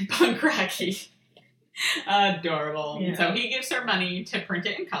Rocky. Punk Rocky. Adorable. Yeah. So he gives her money to print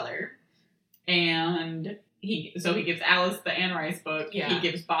it in color. And he gives Alice the Anne Rice book. Yeah. He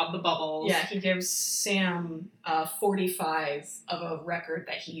gives Bob the bubbles. Yeah, he gives Sam 45 of a record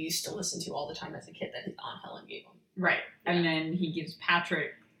that he used to listen to all the time as a kid that his Aunt Helen gave him. Right. Yeah. And then he gives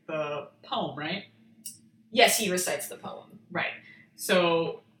Patrick the poem, right? Yes, he recites the poem. Right.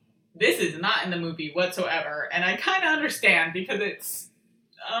 So this is not in the movie whatsoever, and I kind of understand because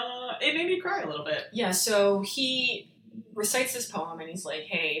it made me cry a little bit. Yeah, so he recites this poem, and he's like,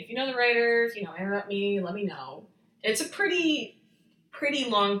 hey, if you know the writer, interrupt me, let me know. It's a pretty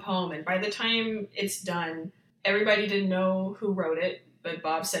long poem, and by the time it's done, everybody didn't know who wrote it, but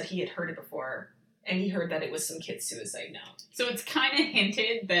Bob said he had heard it before, and he heard that it was some kid's suicide note. So it's kind of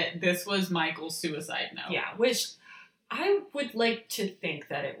hinted that this was Michael's suicide note. Yeah, which I would like to think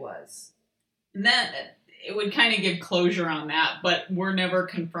that it was. That it would kind of give closure on that, but we're never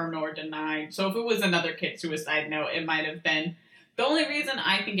confirmed or denied. So if it was another kid's suicide note, it might have been. The only reason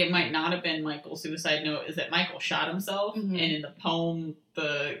I think it might not have been Michael's suicide note is that Michael shot himself, mm-hmm. and in the poem,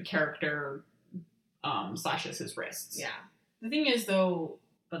 the character slashes his wrists. Yeah. The thing is, though,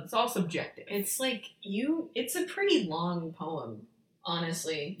 but it's all subjective. It's like it's a pretty long poem,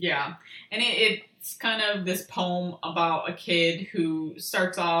 honestly. Yeah. And it's kind of this poem about a kid who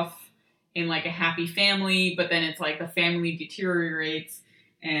starts off in like a happy family, but then it's like the family deteriorates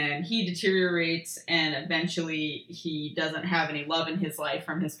and he deteriorates, and eventually he doesn't have any love in his life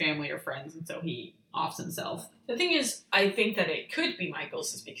from his family or friends, and so he offs himself. The thing is, I think that it could be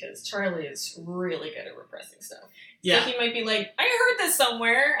Michael's is because Charlie is really good at repressing stuff. Yeah. So he might be like, I heard this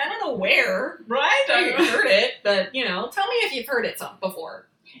somewhere. I don't know where. Right? I heard it, but, tell me if you've heard it before.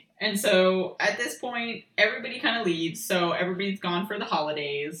 And so, at this point, everybody kind of leaves, so everybody's gone for the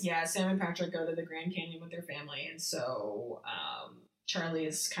holidays. Yeah, Sam and Patrick go to the Grand Canyon with their family, and so Charlie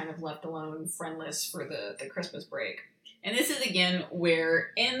is kind of left alone, friendless for the Christmas break. And this is, again,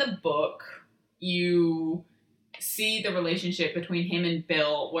 where in the book, you see the relationship between him and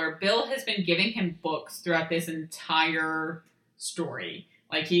Bill, where Bill has been giving him books throughout this entire story.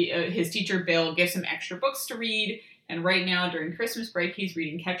 Like, his teacher, Bill, gives him extra books to read, and right now, during Christmas break, he's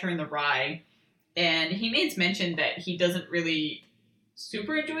reading Catcher in the Rye. And he makes mention that he doesn't really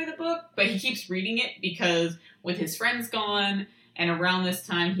super enjoy the book, but he keeps reading it because with his friends gone, and around this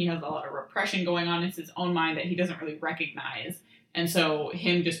time, he has a lot of repression going on in his own mind that he doesn't really recognize. And so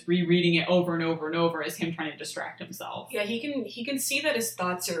him just rereading it over and over and over is him trying to distract himself. Yeah, he can see that his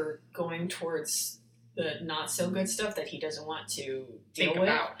thoughts are going towards the not so good stuff that he doesn't want to deal with.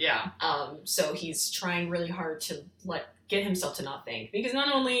 Yeah. So he's trying really hard to get himself to not think, because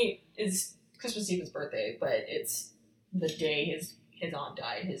not only is Christmas Eve his birthday, but it's the day his aunt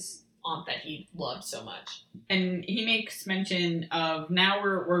died, his aunt that he loved so much. And he makes mention of now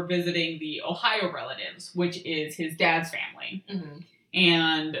we're visiting the Ohio relatives, which is his dad's family. Mm-hmm.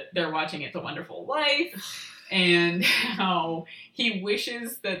 And they're watching It's a Wonderful Life. and how he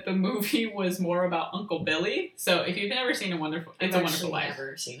wishes that the movie was more about Uncle Billy. So if you've never seen It's a Wonderful Life. I've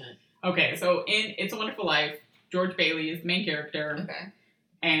never seen it. Okay, so in It's a Wonderful Life, George Bailey is the main character. Okay.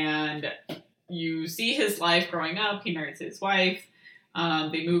 And you see his life growing up. He marries his wife.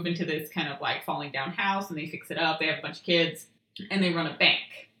 They move into this kind of like falling down house and they fix it up. They have a bunch of kids and they run a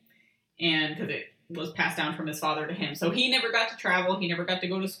bank. And because it was passed down from his father to him. So he never got to travel. He never got to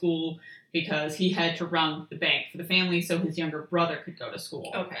go to school because he had to run the bank for the family so his younger brother could go to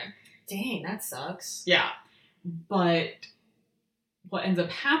school. Okay. Dang, that sucks. Yeah. But what ends up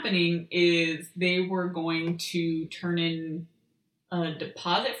happening is they were going to turn in a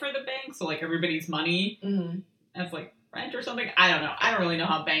deposit for the bank. So like everybody's money as like rent or something. I don't know. I don't really know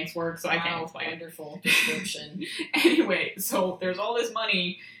how banks work, so I can't explain. Wonderful description. Anyway, so there's all this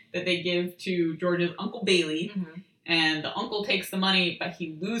money that they give to George's Uncle Bailey, and the uncle takes the money, but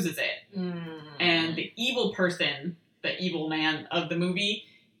he loses it. And the evil person, the evil man of the movie,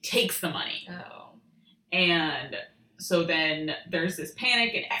 takes the money. Oh. And so then there's this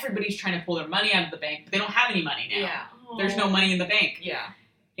panic, and everybody's trying to pull their money out of the bank, but they don't have any money now. Yeah. Oh. There's no money in the bank. Yeah.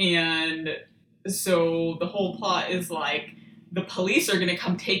 And so the whole plot is like, the police are going to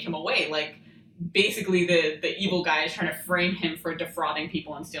come take him away. Like, basically the evil guy is trying to frame him for defrauding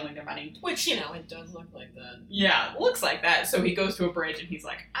people and stealing their money. Which, you know, it does look like that. Yeah, it looks like that. So he goes to a bridge and he's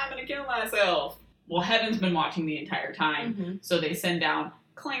like, I'm going to kill myself. Well, Heaven's been watching the entire time. So they send down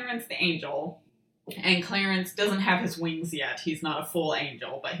Clarence the angel. And Clarence doesn't have his wings yet. He's not a full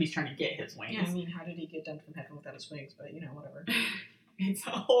angel, but he's trying to get his wings. Yeah, I mean, how did he get down from heaven without his wings? But, you know, whatever. It's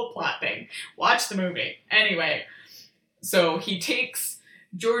a whole plot thing. Watch the movie. Anyway, so he takes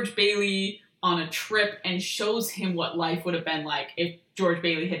George Bailey on a trip and shows him what life would have been like if George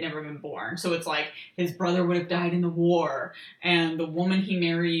Bailey had never been born. So it's like his brother would have died in the war, and the woman he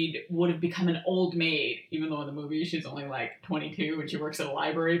married would have become an old maid, even though in the movie she's only like 22 and she works at a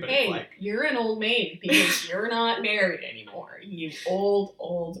library. But hey, it's like, you're an old maid because you're not married anymore. You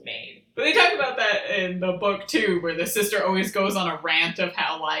old maid. But they talk about that in the book too, where the sister always goes on a rant of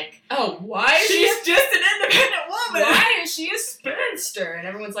how like, oh, why is she's just an independent woman. Why is she a spinster? And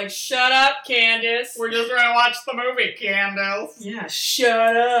everyone's like, shut up, Candace. We're just trying to watch the movie, Candace. Yeah,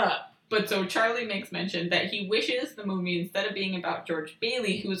 shut up. But so Charlie makes mention that he wishes the movie, instead of being about George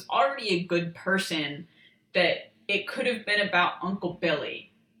Bailey, who was already a good person, that it could have been about Uncle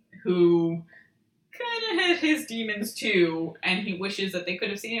Billy, who kind of had his demons too, and he wishes that they could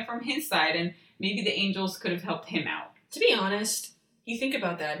have seen it from his side, and maybe the angels could have helped him out. To be honest, you think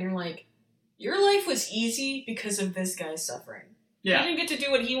about that, and you're like, your life was easy because of this guy's suffering. Yeah. He didn't get to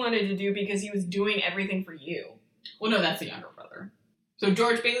do what he wanted to do because he was doing everything for you. Well, no, that's the younger brother. So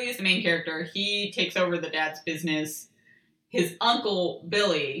George Bailey is the main character. He takes over the dad's business. His Uncle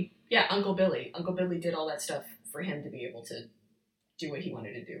Billy... Yeah, Uncle Billy. Uncle Billy did all that stuff for him to be able to do what he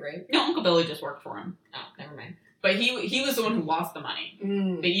wanted to do, right? No, Uncle Billy just worked for him. Oh, never mind. But he was the one who lost the money.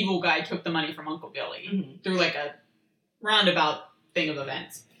 The evil guy took the money from Uncle Billy through like a roundabout thing of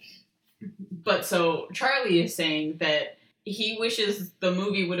events. But so Charlie is saying that he wishes the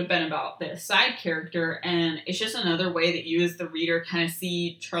movie would have been about this side character, and it's just another way that you as the reader kind of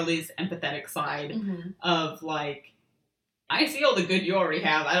see Charlie's empathetic side of like, I see all the good you already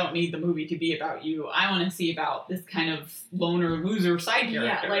have. I don't need the movie to be about you. I want to see about this kind of loner loser side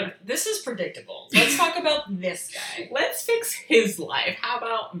character. Yeah, like, this is predictable. Let's talk about this guy. Let's fix his life. How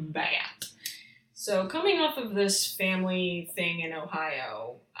about that? So, coming off of this family thing in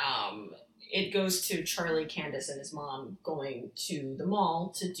Ohio, it goes to Charlie, Candace, and his mom going to the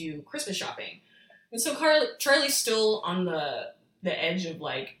mall to do Christmas shopping. And so Charlie's still on the edge of,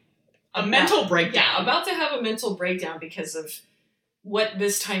 like, a mental breakdown. Yeah, about to have a mental breakdown because of what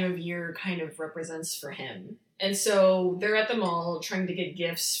this time of year kind of represents for him. And so they're at the mall trying to get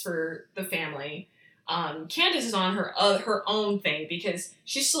gifts for the family. Candace is on her own thing because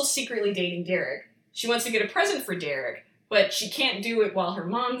she's still secretly dating Derek. She wants to get a present for Derek, but she can't do it while her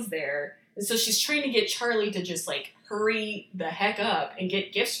mom's there. And so she's trying to get Charlie to just, like, hurry the heck up and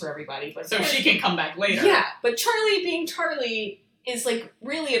get gifts for everybody. But so she can come back later. Yeah, but Charlie, being Charlie, is, like,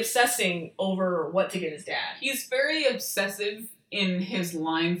 really obsessing over what to get his dad. He's very obsessive in his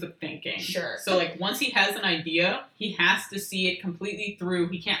lines of thinking. Sure. So, like, once he has an idea, he has to see it completely through.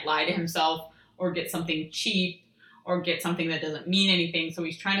 He can't lie to himself or get something cheap or get something that doesn't mean anything. So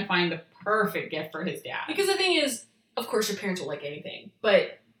he's trying to find the perfect gift for his dad. Because the thing is, of course your parents will like anything,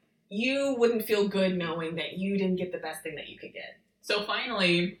 but you wouldn't feel good knowing that you didn't get the best thing that you could get. So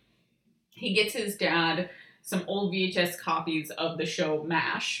finally, he gets his dad some old VHS copies of the show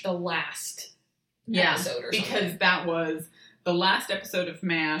MASH. The last episode or something. Because that was the last episode of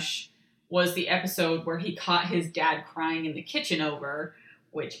MASH was the episode where he caught his dad crying in the kitchen over,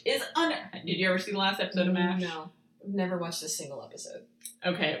 which is Did you ever see the last episode of MASH? No. I've never watched a single episode.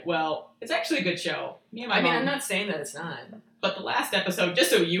 Okay, well, it's actually a good show. I'm not saying that it's not. But the last episode,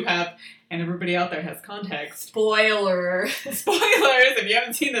 just so you have, and everybody out there has context. Spoiler! Spoilers! If you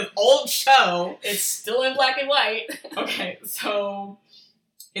haven't seen this old show. It's still in black and white. Okay, so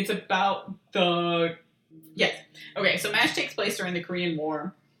it's about Yes. Okay, so MASH takes place during the Korean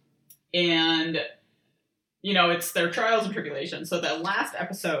War. And, it's their trials and tribulations. So the last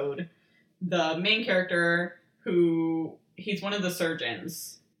episode, the main character, he's one of the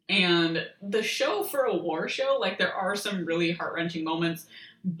surgeons. And the show, for a war show, there are some really heart-wrenching moments,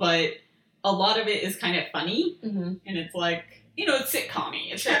 but a lot of it is kind of funny. Mm-hmm. And it's it's sitcom-y.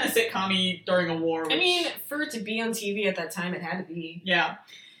 It's kind of sitcom-y during a war. For it to be on TV at that time, it had to be. Yeah.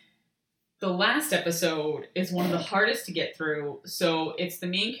 The last episode is one of the hardest to get through. So it's the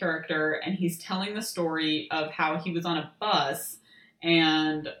main character, and he's telling the story of how he was on a bus,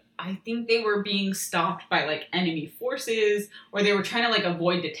 and I think they were being stopped by, enemy forces, or they were trying to,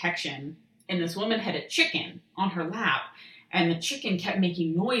 avoid detection. And this woman had a chicken on her lap, and the chicken kept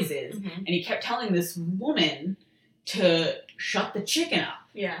making noises, and he kept telling this woman to shut the chicken up.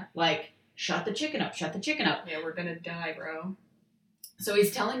 Yeah. Shut the chicken up, shut the chicken up. Yeah, we're gonna die, bro. So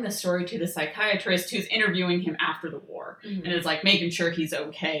he's telling the story to the psychiatrist who's interviewing him after the war. Mm-hmm. And is making sure he's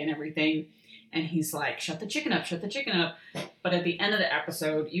okay and everything. And he's like, shut the chicken up, shut the chicken up. But at the end of the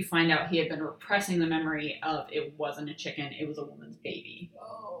episode, you find out he had been repressing the memory of it wasn't a chicken, it was a woman's baby.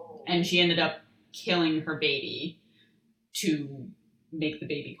 Oh. And she ended up killing her baby to make the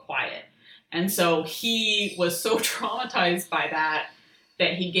baby quiet. And so he was so traumatized by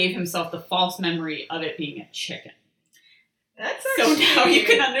that he gave himself the false memory of it being a chicken. That's so now you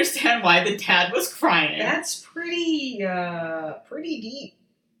can understand why the dad was crying. That's pretty deep.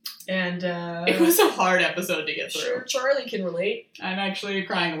 And it was a hard episode to get through. Sure, Charlie can relate. I'm actually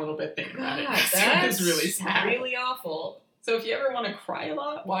crying a little bit thinking about it. That's really sad. Really awful. So if you ever want to cry a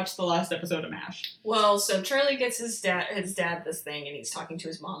lot, watch the last episode of MASH. Well, so Charlie gets his dad this thing, and he's talking to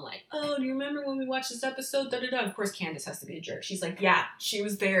his mom like, "Oh, do you remember when we watched this episode? Da da da." Of course, Candace has to be a jerk. She's like, "Yeah, she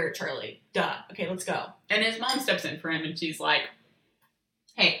was there, Charlie. Duh. Okay, let's go." And his mom steps in for him, and she's like,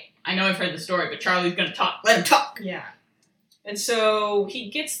 "Hey, I know I've heard the story, but Charlie's gonna talk. Let him talk." Yeah. And so he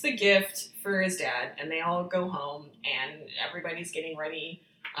gets the gift for his dad, and they all go home, and everybody's getting ready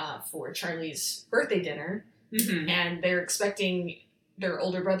for Charlie's birthday dinner. Mm-hmm. And they're expecting their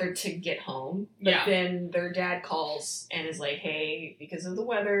older brother to get home. But then their dad calls and is like, "Hey, because of the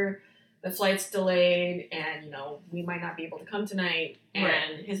weather, the flight's delayed, and, we might not be able to come tonight."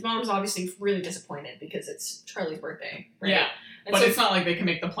 And his mom's obviously really disappointed because it's Charlie's birthday. Right? Yeah. And but it's not like they can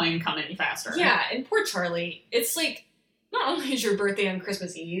make the plane come any faster. Yeah, and poor Charlie, it's not only is your birthday on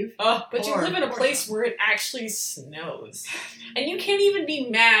Christmas Eve, but you live in a place where it actually snows. And you can't even be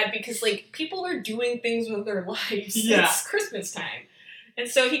mad because, people are doing things with their lives. Yeah. It's Christmas time. And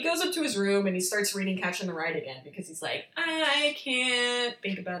so he goes up to his room and he starts reading Catcher in the Rye again because he's like, I can't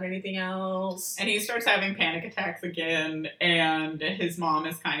think about anything else. And he starts having panic attacks again, and his mom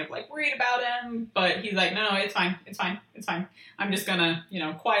is kind of worried about him, but he's like, no, it's fine. I'm just gonna,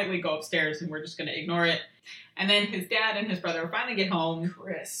 quietly go upstairs and we're just gonna ignore it. And then his dad and his brother finally get home.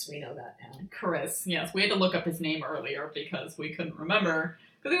 Chris, we know that now. Chris, yes. We had to look up his name earlier because we couldn't remember.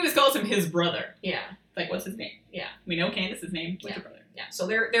 Because he always calls him his brother. Yeah. What's his name? Yeah. We know Candace's name. What's your brother? Yeah. So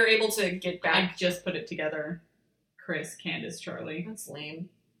they're able to get back. I just put it together. Chris, Candace, Charlie. That's lame.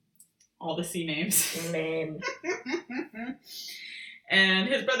 All the C names. Lame. And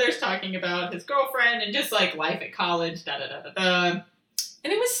his brother's talking about his girlfriend and just life at college, da-da-da-da-da.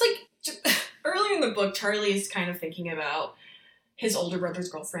 And it was earlier in the book, Charlie's kind of thinking about his older brother's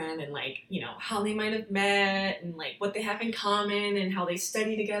girlfriend and how they might have met and what they have in common and how they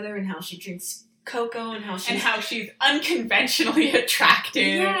study together and how she drinks cocoa and how she's unconventionally attractive.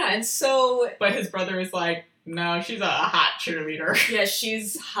 Yeah, and so... But his brother is like, no, she's a hot cheerleader. Yeah,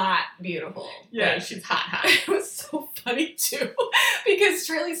 she's hot, beautiful. Yeah, she's hot. It was so funny, too. Because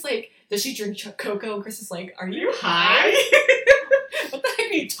Charlie's like, does she drink cocoa? And Chris is like, are you high? What the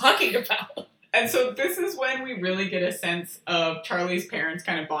heck are you talking about? And so this is when we really get a sense of Charlie's parents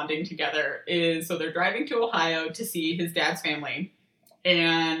kind of bonding together. So they're driving to Ohio to see his dad's family.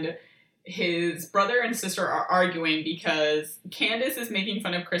 And his brother and sister are arguing because Candace is making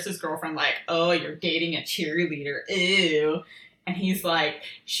fun of Chris's girlfriend, oh, you're dating a cheerleader, ew. And he's like,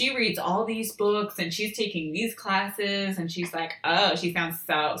 she reads all these books and she's taking these classes, and she's like, oh, she sounds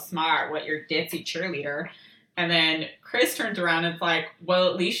so smart, what, you're ditzy cheerleader. And then Chris turns around and it's like, well,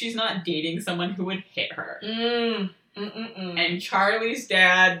 at least she's not dating someone who would hit her. And Charlie's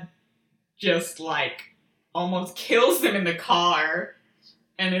dad just, like, almost kills them in the car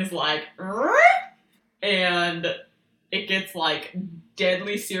and is like, and it gets, like,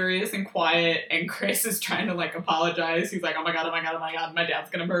 deadly serious and quiet, and Chris is trying to, like, apologize. He's like, oh my god, my dad's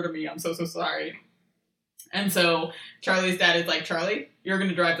gonna murder me. I'm so sorry. And so Charlie's dad is like, Charlie, you're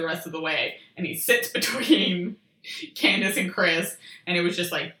gonna drive the rest of the way. And he sits between Candace and Chris, and it was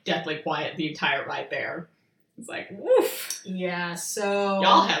just, like, deathly quiet the entire ride there. It's like, woof. Yeah, so...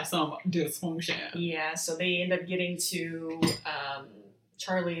 Y'all have some dysfunction. Yeah, so they end up getting to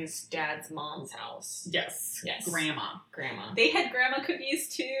Charlie's dad's mom's house. Yes. Grandma. They had grandma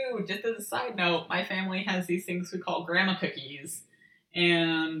cookies, too. Just as a side note, my family has these things we call grandma cookies.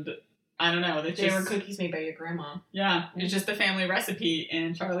 And... I don't know. They were cookies made by your grandma. Yeah, it's just a family recipe,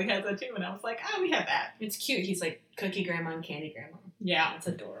 and Charlie has that too, and I was like, we have that. It's cute. He's like cookie grandma and candy grandma. Yeah. It's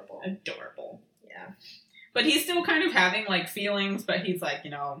adorable. Yeah. But he's still kind of having, like, feelings, but he's like,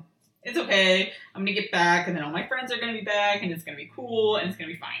 it's okay. I'm gonna get back, and then all my friends are gonna be back, and it's gonna be cool, and it's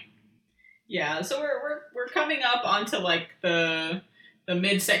gonna be fine. Yeah, so we're coming up onto, like, the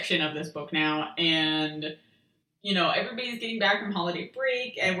midsection of this book now, and... everybody's getting back from holiday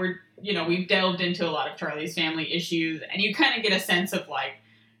break, and we've delved into a lot of Charlie's family issues, and you kind of get a sense of, like,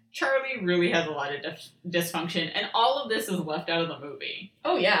 Charlie really has a lot of dysfunction, and all of this is left out of the movie.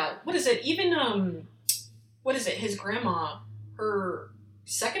 Oh, yeah. What is it? Even, his grandma, her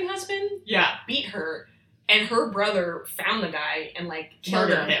second husband? Yeah. Beat her, and her brother found the guy and, like, killed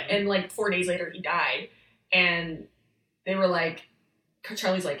him. And, like, 4 days later, he died, and they were like,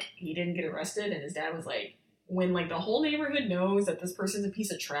 Charlie's like, he didn't get arrested, and his dad was like, when, like, the whole neighborhood knows that this person's a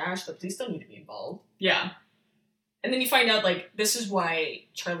piece of trash, the police don't need to be involved. Yeah. And then you find out, like, this is why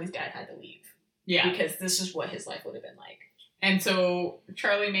Charlie's dad had to leave. Yeah. Because this is what his life would have been like. And so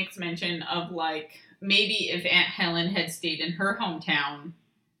Charlie makes mention of, like, maybe if Aunt Helen had stayed in her hometown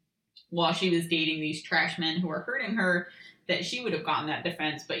while she was dating these trash men who were hurting her, that she would have gotten that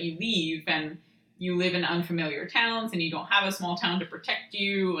defense. But you leave, and you live in unfamiliar towns, and you don't have a small town to protect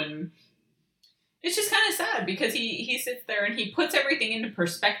you, and... It's just kind of sad because he sits there and he puts everything into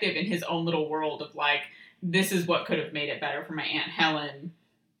perspective in his own little world of, like, this is what could have made it better for my Aunt Helen.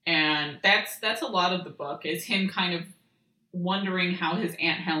 And that's a lot of the book, is him kind of wondering how his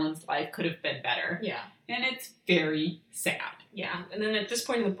Aunt Helen's life could have been better. Yeah. And it's very sad. Yeah. And then at this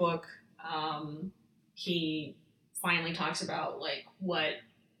point in the book, he finally talks about, like, what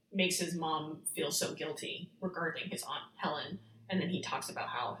makes his mom feel so guilty regarding his Aunt Helen. And then he talks about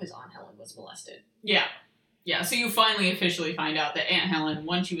how his Aunt Helen was molested. Yeah. Yeah, so you finally officially find out that Aunt Helen,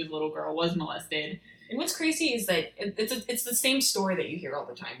 when she was a little girl, was molested. And what's crazy is that it's the same story that you hear all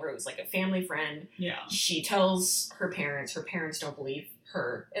the time, where it was like a family friend. Yeah. She tells her parents don't believe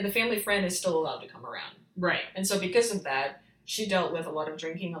her, and the family friend is still allowed to come around. Right. And so because of that, she dealt with a lot of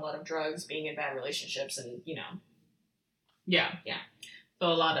drinking, a lot of drugs, being in bad relationships, and, Yeah. Yeah. So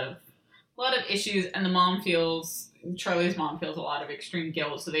a lot of issues, and Charlie's mom feels a lot of extreme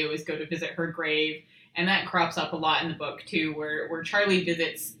guilt, so they always go to visit her grave, and that crops up a lot in the book too, where Charlie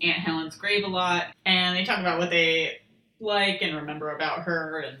visits Aunt Helen's grave a lot, and they talk about what they like and remember about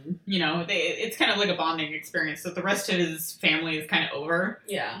her, and it's kind of like a bonding experience that the rest of his family is kind of over.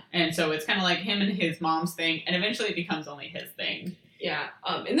 Yeah. And so it's kind of like him and his mom's thing, and eventually it becomes only his thing. Yeah.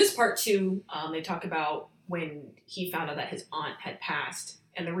 In this part too, they talk about when he found out that his aunt had passed,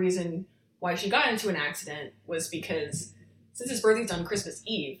 and the reason why she got into an accident was because since his birthday's on Christmas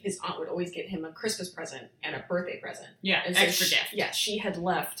Eve, his aunt would always get him a Christmas present and a birthday present. Yeah, and extra gift. Yeah, she had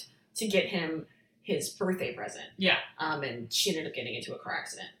left to get him his birthday present. Yeah. And she ended up getting into a car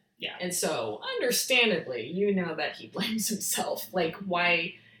accident. Yeah. And so, understandably, that he blames himself. Like,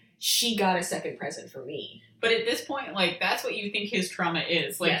 why she got a second present for me. But at this point, like, that's what you think his trauma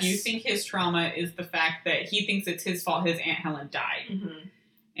is. Like, yes. You think his trauma is the fact that he thinks it's his fault his Aunt Helen died. Mm-hmm.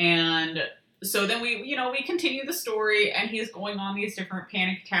 And so then we continue the story, and he's going on these different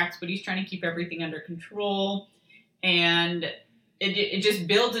panic attacks, but he's trying to keep everything under control. And it just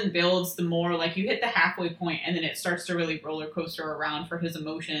builds and builds the more, like, you hit the halfway point, and then it starts to really roller coaster around for his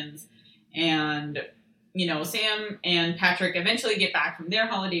emotions. And, Sam and Patrick eventually get back from their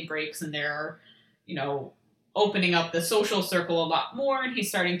holiday breaks, and they're, opening up the social circle a lot more, and he's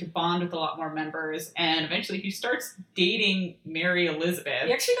starting to bond with a lot more members, and eventually he starts dating Mary Elizabeth.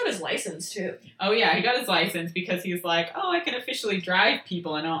 He actually got his license, too. Oh, yeah, he got his license because he's like, I can officially drive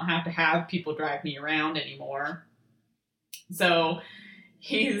people, and I don't have to have people drive me around anymore. So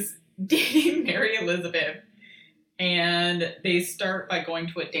he's dating Mary Elizabeth, and they start by going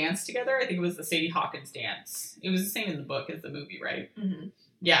to a dance together. I think it was the Sadie Hawkins dance. It was the same in the book as the movie, right? Mm-hmm.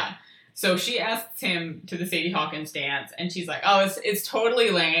 Yeah. So she asks him to the Sadie Hawkins dance, and she's like, oh, it's totally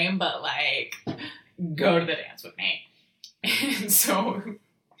lame, but, like, go to the dance with me. And so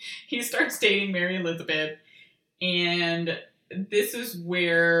he starts dating Mary Elizabeth, and this is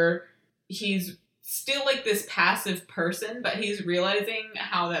where he's still, like, this passive person, but he's realizing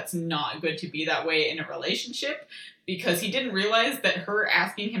how that's not good to be that way in a relationship, because he didn't realize that her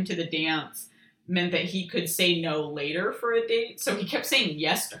asking him to the dance meant that he could say no later for a date, so he kept saying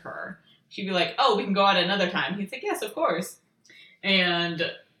yes to her. She'd be like, oh, we can go out another time. He'd say, yes, of course.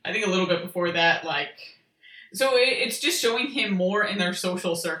 And I think a little bit before that, like... So it's just showing him more in their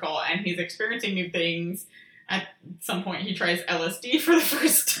social circle, and he's experiencing new things. At some point, he tries LSD for the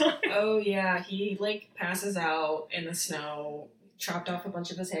first time. Oh, yeah. He, like, passes out in the snow, chopped off a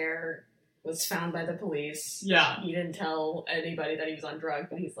bunch of his hair, was found by the police. Yeah. He didn't tell anybody that he was on drugs,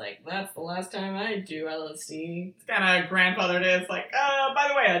 but he's like, that's the last time I do LSD. It's kind of grandfathered in. It's like, by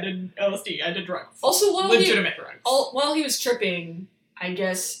the way, I did LSD. I did drugs. Also, legitimate drugs. While he was tripping, I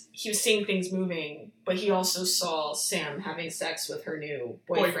guess he was seeing things moving, but he also saw Sam having sex with her new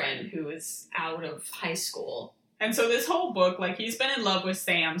boyfriend. Who is out of high school. And so this whole book, like, he's been in love with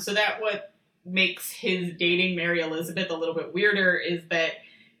Sam, so that what makes his dating Mary Elizabeth a little bit weirder is that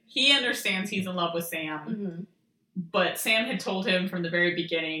he understands he's in love with Sam, but Sam had told him from the very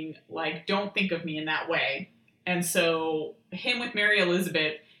beginning, like, don't think of me in that way. And so him with Mary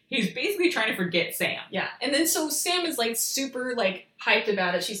Elizabeth, he's basically trying to forget Sam. Yeah, and then so Sam is, like, super, like, hyped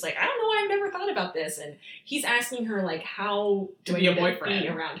about it. She's like, I don't know, I've never thought about this. And he's asking her, like, how do I need to be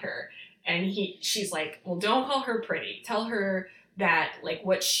around her? And she's like, well, don't call her pretty. Tell her that, like,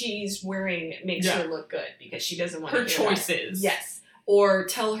 what she's wearing makes her look good, because she doesn't want her choices. Yes. Or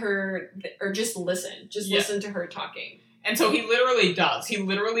tell her, or just listen. Just listen to her talking. And so he literally does. He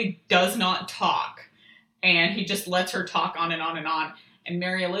literally does not talk. And he just lets her talk on and on and on. And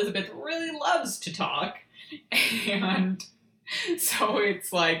Mary Elizabeth really loves to talk. And so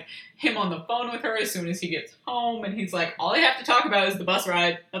it's like him on the phone with her as soon as he gets home. And he's like, all I have to talk about is the bus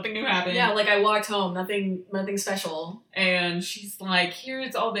ride. Nothing new happened. Yeah, like, I walked home. Nothing special. And she's like,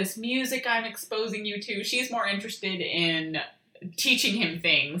 here's all this music I'm exposing you to. She's more interested in teaching him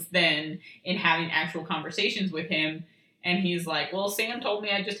things than in having actual conversations with him. And he's like, well, Sam told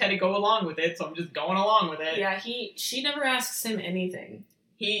me I just had to go along with it, so I'm just going along with it. Yeah, she never asks him anything.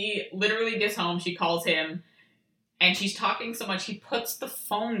 He literally gets home, she calls him, and she's talking so much, he puts the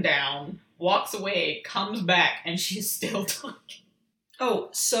phone down, walks away, comes back, and she's still talking. Oh,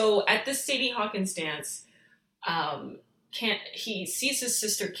 so at this Sadie Hawkins dance, he sees his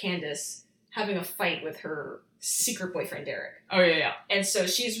sister Candace having a fight with her secret boyfriend Derek. Oh, yeah. And so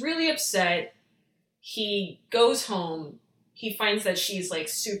she's really upset. He goes home. He finds that she's, like,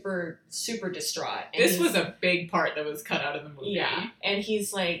 super, super distraught. And this was a big part that was cut out of the movie. Yeah. And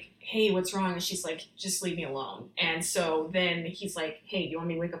he's like, hey, what's wrong? And she's like, just leave me alone. And so then he's like, hey, do you want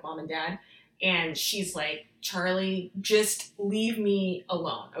me to wake up Mom and Dad? And she's like, Charlie, just leave me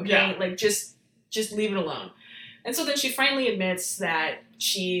alone, okay? Yeah. Like, just leave it alone. And so then she finally admits that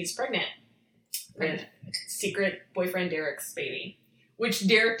she's pregnant. With secret boyfriend Derek's baby. Which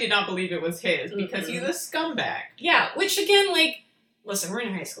Derek did not believe it was his, because he's a scumbag. Yeah, which again, like, listen, we're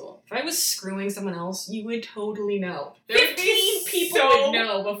in high school. If I was screwing someone else, you would totally know. 15 people would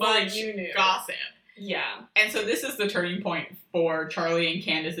know before you knew. Gossip. Yeah. And so this is the turning point for Charlie and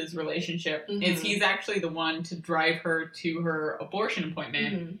Candace's relationship, is he's actually the one to drive her to her abortion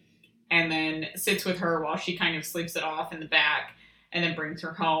appointment, and then sits with her while she kind of sleeps it off in the back, and then brings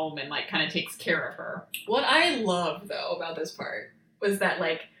her home and, like, kind of takes care of her. What I love, though, about this part was that,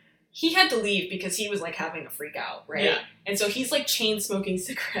 like, he had to leave because he was, like, having a freak out, right? Yeah. And so he's, like, chain smoking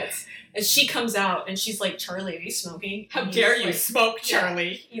cigarettes. And she comes out and she's like, Charlie, are you smoking? How dare you smoke, Charlie?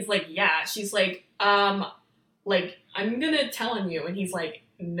 Yeah. He's like, yeah. She's like, like, I'm gonna tell on you. And he's like,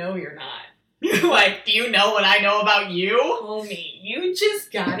 no, you're not. Like, do you know what I know about you? Homie, you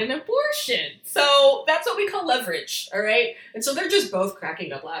just got an abortion. So that's what we call leverage, all right? And so they're just both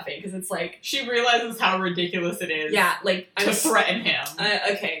cracking up laughing because it's like... She realizes how ridiculous it is. Yeah, like... to threaten him.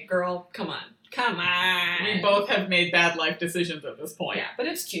 Okay, girl, come on. Come on. We both have made bad life decisions at this point. Yeah, but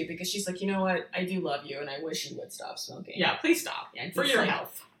it's cute because she's like, you know what? I do love you and I wish you would stop smoking. Yeah, please stop. Yeah, for your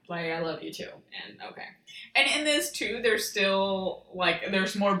health. Like, I love you too. And okay. And in this too, there's still, like,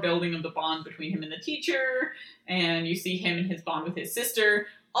 there's more building of the bond between him and the teacher, and you see him and his bond with his sister.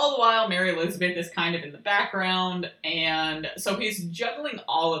 All the while, Mary Elizabeth is kind of in the background, and so he's juggling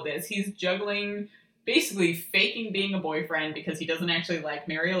all of this. He's juggling basically faking being a boyfriend because he doesn't actually like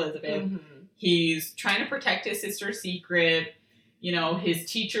Mary Elizabeth. He's trying to protect his sister's secret. You know, his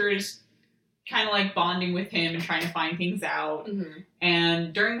teacher's kind of like bonding with him and trying to find things out. Mm-hmm.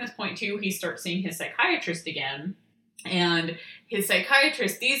 And during this point too, he starts seeing his psychiatrist again. And his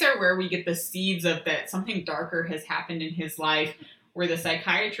psychiatrist, these are where we get the seeds of that something darker has happened in his life, where the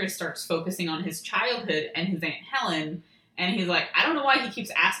psychiatrist starts focusing on his childhood and his Aunt Helen. And he's like, I don't know why he keeps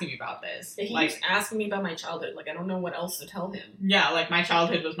asking me about this. He keeps asking me about my childhood. Like, I don't know what else to tell him. Yeah, like, my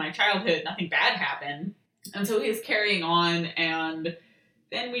childhood was my childhood. Nothing bad happened. And so he's carrying on, and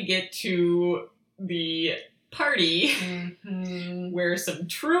then we get to the party where some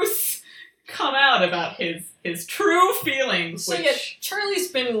truths come out about his true feelings. So yeah,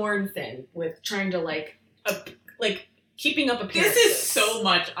 Charlie's been worn thin with trying to like keeping up appearances. This is so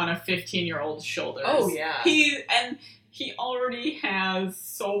much on a 15-year-old's shoulders. Oh yeah. He already has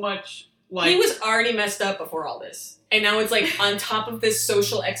so much, like... He was already messed up before all this. And now it's, like, on top of this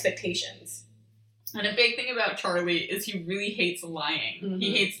social expectations. And a big thing about Charlie is he really hates lying. Mm-hmm.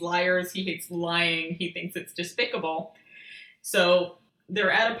 He hates liars. He hates lying. He thinks it's despicable. So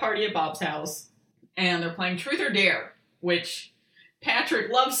they're at a party at Bob's house, and they're playing Truth or Dare, which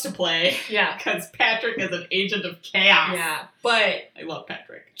Patrick loves to play. Yeah. Because Patrick is an agent of chaos. Yeah, but... I love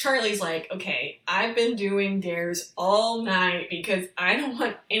Patrick. Charlie's like, okay, I've been doing dares all night because I don't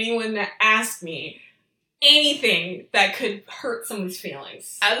want anyone to ask me anything that could hurt someone's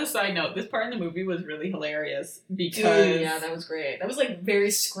feelings. As a side note, this part in the movie was really hilarious because... Dude, yeah, that was great. That was, like, very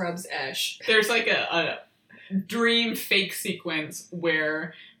Scrubs-esh. There's, like, a dream fake sequence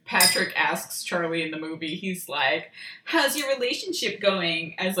where Patrick asks Charlie in the movie, he's like, how's your relationship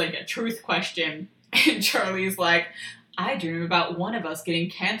going? As, like, a truth question. And Charlie's like, I dream about one of us getting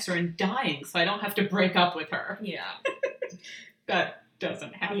cancer and dying so I don't have to break up with her. Yeah. That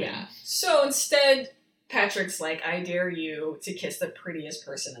doesn't happen. Yeah. So instead, Patrick's like, I dare you to kiss the prettiest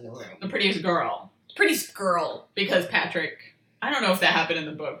person in the room. The prettiest girl. Prettiest girl. Because Patrick... I don't know if that happened in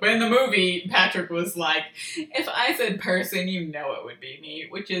the book, but in the movie, Patrick was like, if I said person, you know it would be me,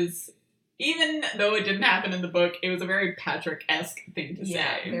 which is, even though it didn't happen in the book, it was a very Patrick-esque thing to say.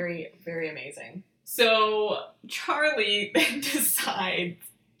 Yeah, very, very amazing. So, Charlie then decides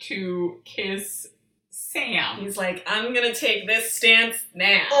to kiss Sam. He's like, I'm gonna take this stance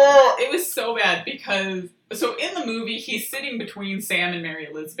now. Oh, it was so bad because... So in the movie, he's sitting between Sam and Mary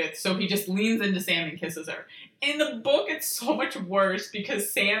Elizabeth, so he just leans into Sam and kisses her. In the book, it's so much worse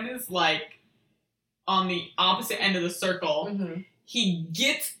because Sam is, like, on the opposite end of the circle. Mm-hmm. He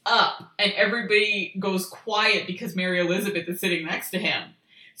gets up, and everybody goes quiet because Mary Elizabeth is sitting next to him.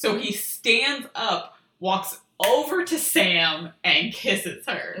 So he stands up, walks over to Sam, and kisses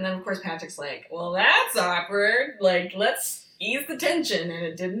her. And then, of course, Patrick's like, well, that's awkward. Like, let's ease the tension. And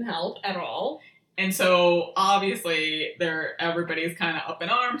it didn't help at all. And so, obviously, everybody's kind of up in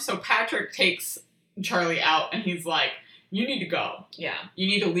arms. So Patrick takes Charlie out, and he's like, you need to go. Yeah. You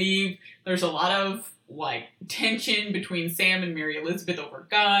need to leave. There's a lot of, like, tension between Sam and Mary Elizabeth over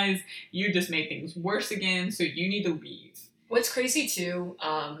guys. You just made things worse again, so you need to leave. What's crazy, too,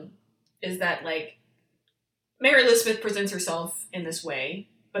 is that, like, Mary Elizabeth presents herself in this way,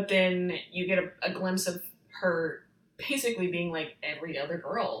 but then you get a glimpse of her basically being like every other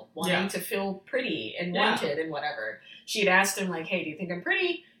girl, wanting to feel pretty and wanted and whatever. She had asked him, like, hey, do you think I'm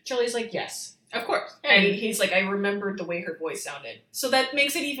pretty? Charlie's like, yes. Of course. And he's like, I remembered the way her voice sounded. So that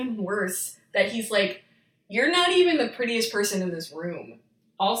makes it even worse that he's like, you're not even the prettiest person in this room.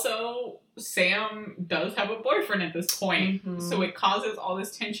 Also, Sam does have a boyfriend at this point, so it causes all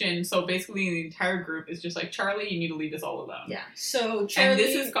this tension. So basically the entire group is just like, Charlie, you need to leave us all alone. Yeah. So Charlie... And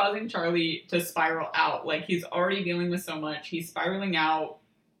this is causing Charlie to spiral out. Like, he's already dealing with so much. He's spiraling out.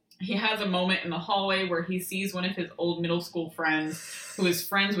 He has a moment in the hallway where he sees one of his old middle school friends who is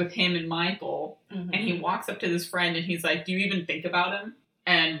friends with him and Michael. And he walks up to this friend and he's like, do you even think about him?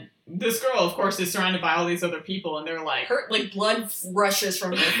 And this girl, of course, is surrounded by all these other people, and they're like... Her, like, blood rushes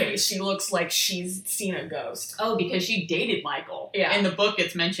from her face. She looks like she's seen a ghost. Oh, because she dated Michael. Yeah. In the book,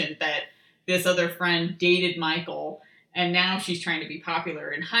 it's mentioned that this other friend dated Michael, and now she's trying to be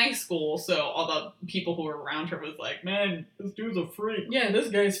popular in high school, so all the people who were around her was like, man, this dude's a freak. Yeah, this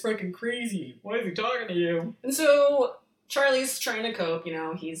guy's fucking crazy. Why is he talking to you? And so Charlie's trying to cope, you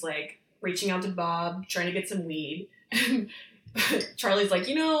know, he's, like, reaching out to Bob, trying to get some weed, and Charlie's like,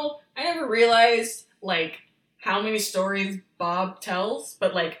 you know, I never realized, like, how many stories Bob tells,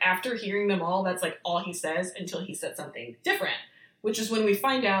 but, like, after hearing them all, that's, like, all he says until he said something different, which is when we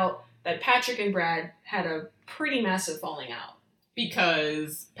find out that Patrick and Brad had a pretty massive falling out.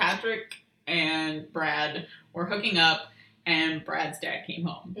 Because Patrick and Brad were hooking up, and Brad's dad came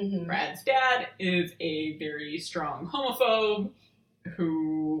home. Brad's dad is a very strong homophobe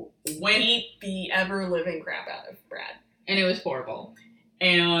who beat the ever-living crap out of Brad. And it was horrible.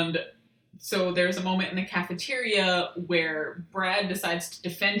 And so there's a moment in the cafeteria where Brad decides to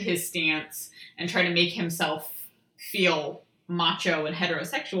defend his stance and try to make himself feel macho and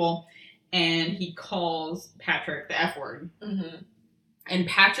heterosexual, and he calls Patrick the F word. Mm-hmm. And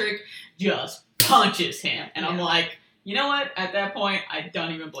Patrick just punches him. And I'm like, you know what? At that point, I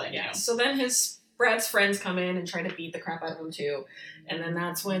don't even blame you. So then Brad's friends come in and try to beat the crap out of him too. And then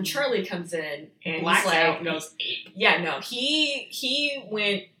that's when Charlie comes in and blacks he's like, out and goes ape. Yeah, no, he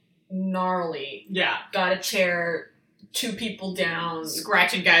went gnarly. Yeah. Got a chair, 2 people down.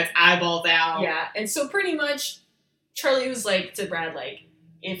 Scratching guys' eyeballs out. Yeah. And so pretty much Charlie was like to Brad, like,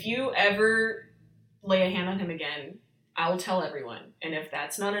 if you ever lay a hand on him again, I'll tell everyone. And if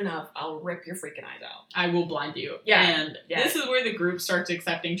that's not enough, I'll rip your freaking eyes out. I will blind you. Yeah. And this is where the group starts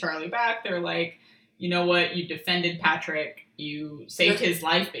accepting Charlie back. They're like, you know what? You defended Patrick. You saved his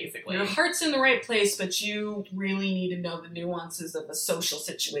life, basically. Your heart's in the right place, but you really need to know the nuances of a social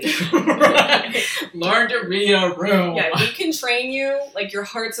situation. Learn to read a room. Yeah, we can train you. Like, your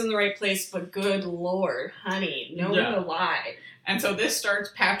heart's in the right place, but good Lord, honey, no one to lie. And so this starts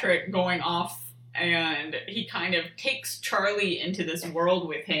Patrick going off, and he kind of takes Charlie into this world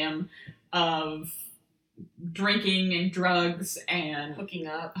with him of drinking and drugs and hooking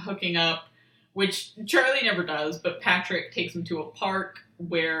up, which Charlie never does, but Patrick takes him to a park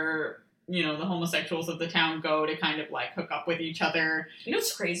where, you know, the homosexuals of the town go to kind of like hook up with each other. You know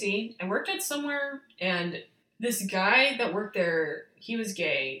what's crazy? I worked at somewhere, and this guy that worked there, he was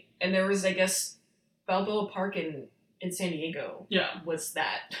gay, and there was, I guess, Balboa Park in San Diego. Yeah. Was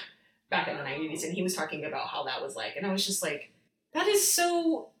that back in the 90s, and he was talking about how that was like, and I was just like, that is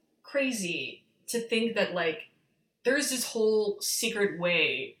so crazy to think that, like, there's this whole secret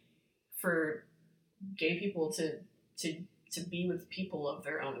way for gay people to be with people of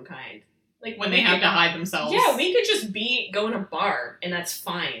their own kind. Like, when they have to hide themselves. Yeah, we could just go in a bar, and that's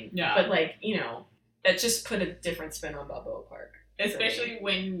fine. Yeah. But, like, you know, that just put a different spin on Balboa Park. Especially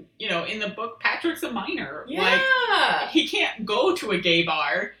when, you know, in the book, Patrick's a minor. Yeah. Like, he can't go to a gay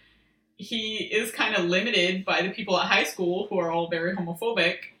bar. He is kind of limited by the people at high school who are all very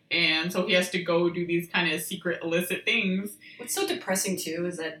homophobic. And so he has to go do these kind of secret, illicit things. What's so depressing, too,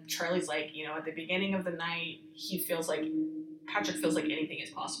 is that Charlie's like, you know, at the beginning of the night, Patrick feels like anything is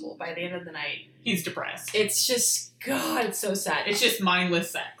possible. By the end of the night, he's depressed. It's just, God, it's so sad. It's just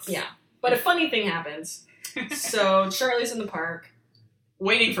mindless sex. Yeah. But a funny thing happens. So Charlie's in the park.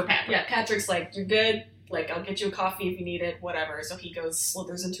 Waiting for Patrick. Yeah, Patrick's like, you're good. Like, I'll get you a coffee if you need it, whatever. So he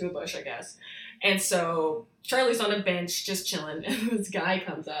slithers into a bush, I guess. And so Charlie's on a bench just chilling, and this guy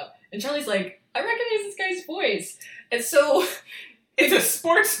comes up. And Charlie's like, I recognize this guy's voice. And so it's a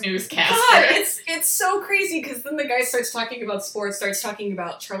sports newscaster. God, it's so crazy, because then the guy starts talking about sports, starts talking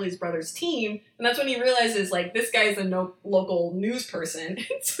about Charlie's brother's team, and that's when he realizes, like, this guy's a local news person.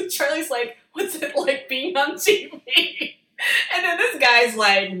 And so Charlie's like, what's it like being on TV? And then this guy's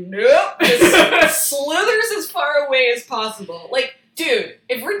like, nope, just slithers as far away as possible. Like, dude,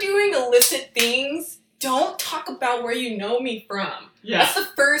 if we're doing illicit things, don't talk about where you know me from. Yeah. That's the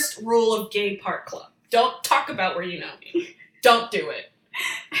first rule of Gay Park Club. Don't talk about where you know me. Don't do it.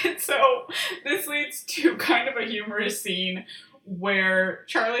 And so this leads to kind of a humorous scene where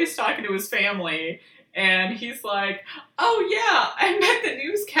Charlie's talking to his family, and he's like, oh yeah, I met the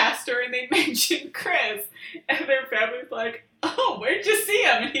newscaster and they mentioned Chris. And their family's like, oh, where'd you see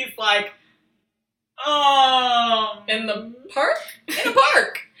him? And he's like, in the park? In a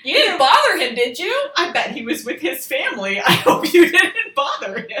park. You didn't bother him, did you? I bet he was with his family. I hope you didn't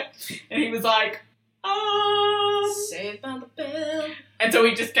bother him. And he was like, Saved by the Bell. And so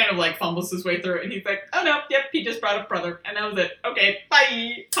he just kind of like fumbles his way through it, and he's like, oh no, yep, he just brought up brother. And that was it. Okay,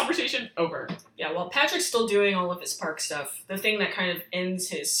 bye. Conversation over. Yeah, while Patrick's still doing all of his park stuff, the thing that kind of ends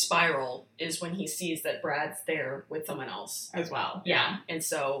his spiral is when he sees that Brad's there with someone else. As well. Yeah. And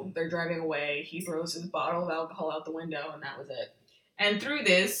so they're driving away. He throws his bottle of alcohol out the window, and that was it. And through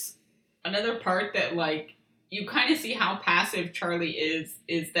this, another part that, like, you kind of see how passive Charlie is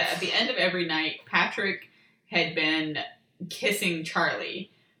that at the end of every night, Patrick had been kissing Charlie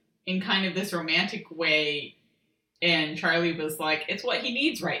in kind of this romantic way, and Charlie was like, it's what he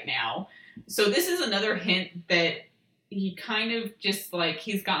needs right now. So this is another hint that he kind of just, like,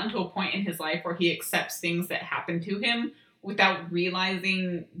 he's gotten to a point in his life where he accepts things that happen to him without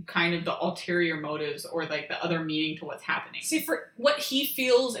realizing kind of the ulterior motives or, like, the other meaning to what's happening. See, for what he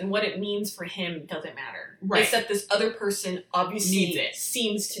feels and what it means for him doesn't matter. Right. It's that this other person obviously needs it.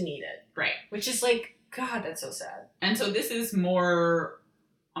 Seems to need it. Right. Which is like, God, that's so sad. And so this is more,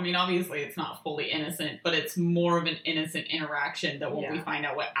 I mean, obviously it's not fully innocent, but it's more of an innocent interaction that when we find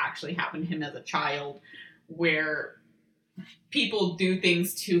out what actually happened to him as a child, where people do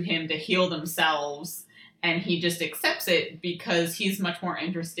things to him to heal themselves, and he just accepts it because he's much more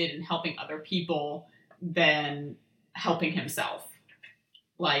interested in helping other people than helping himself.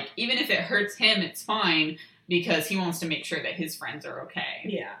 Like, even if it hurts him, it's fine, because he wants to make sure that his friends are okay.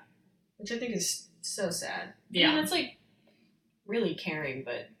 Yeah. Which I think is so sad. Yeah. I mean, it's like really caring,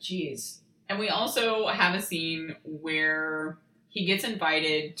 but geez. And we also have a scene where he gets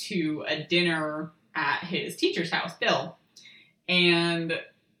invited to a dinner at his teacher's house, Bill. And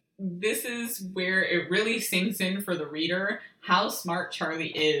this is where it really sinks in for the reader how smart Charlie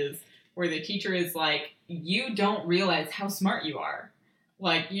is, where the teacher is like, you don't realize how smart you are.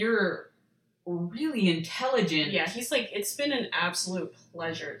 Like, you're really intelligent. Yeah, he's like, it's been an absolute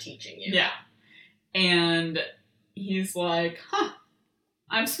pleasure teaching you. Yeah. And he's like,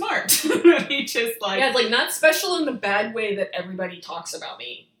 I'm smart. He just like... Yeah, like, not special in the bad way that everybody talks about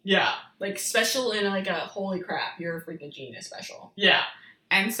me. Yeah. Like, special in like a, holy crap, you're a freaking genius special. Yeah.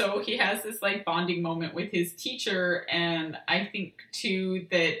 And so he has this like bonding moment with his teacher, and I think too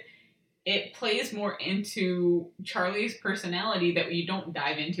that it plays more into Charlie's personality that we don't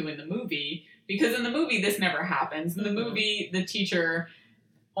dive into in the movie, because in the movie this never happens. In the movie, the teacher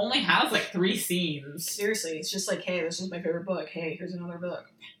only has like 3 scenes. Seriously, it's just like, hey, this is my favorite book. Hey, here's another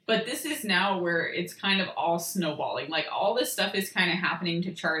book. But this is now where it's kind of all snowballing. Like, all this stuff is kind of happening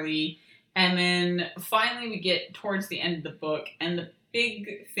to Charlie, and then finally we get towards the end of the book, and the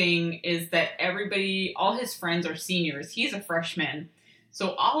big thing is that everybody, all his friends are seniors. He's a freshman.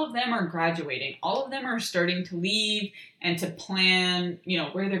 So all of them are graduating. All of them are starting to leave and to plan,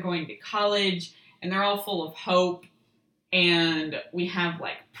 where they're going to college, and they're all full of hope. And we have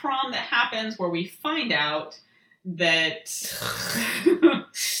like prom that happens where we find out that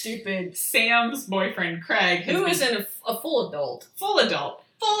stupid Sam's boyfriend Craig, who is a full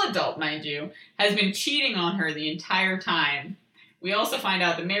adult, mind you, has been cheating on her the entire time. We also find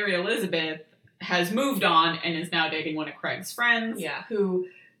out that Mary Elizabeth has moved on and is now dating one of Craig's friends. Yeah, who,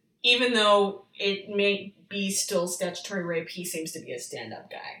 even though it may be still statutory rape, he seems to be a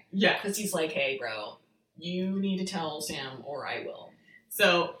stand-up guy. Yeah. Because he's like, hey, bro, you need to tell Sam or I will.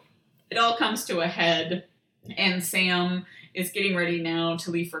 So it all comes to a head, and Sam is getting ready now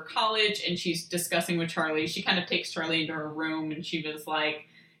to leave for college, and she's discussing with Charlie. She kind of takes Charlie into her room, and she was like,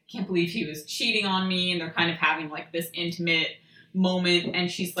 can't believe he was cheating on me, and they're kind of having like this intimate moment,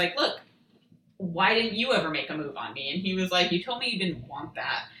 and she's like, look, why didn't you ever make a move on me? And he was like, you told me you didn't want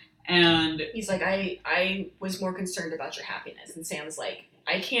that. And he's like, I was more concerned about your happiness. And Sam's like,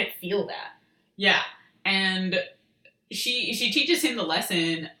 I can't feel that. Yeah. And she teaches him the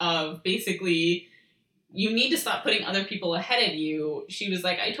lesson of basically, you need to stop putting other people ahead of you. She was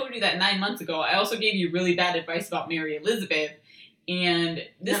like, I told you that 9 months ago. I also gave you really bad advice about Mary Elizabeth. And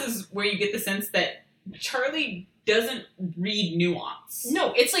this is where you get the sense that Charlie doesn't read nuance.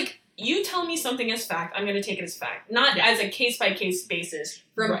 No, it's like, you tell me something as fact, I'm going to take it as fact. Not as a case-by-case basis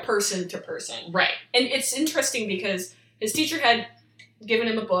from person to person. Right. And it's interesting because his teacher had given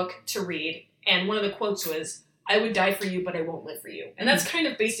him a book to read, and one of the quotes was, I would die for you, but I won't live for you. And that's kind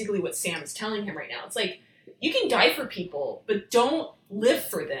of basically what Sam is telling him right now. It's like, you can die for people, but don't live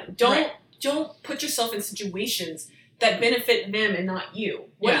for them. Don't put yourself in situations that benefit them and not you.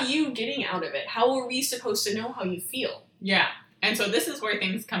 What are you getting out of it? How are we supposed to know how you feel? Yeah. And so this is where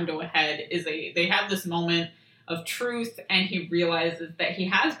things come to a head, is they have this moment of truth, and he realizes that he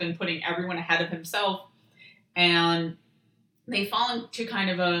has been putting everyone ahead of himself, and they fall into kind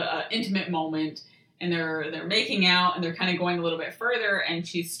of a intimate moment, and they're making out, and they're kind of going a little bit further, and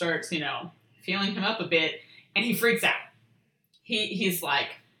she starts, feeling him up a bit, and he freaks out. He's like,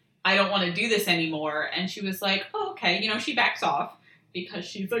 I don't want to do this anymore. And she was like, oh, okay. She backs off because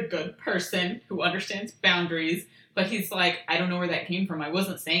she's a good person who understands boundaries. But he's like, I don't know where that came from. I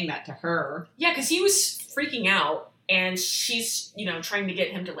wasn't saying that to her. Yeah, because he was freaking out, and she's, trying to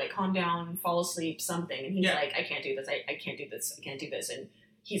get him to, like, calm down, fall asleep, something. And he's like, I can't do this. I can't do this. I can't do this. And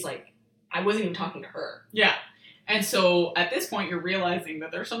he's like, I wasn't even talking to her. Yeah. And so at this point, you're realizing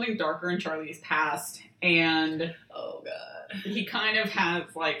that there's something darker in Charlie's past. And oh, God. He kind of has,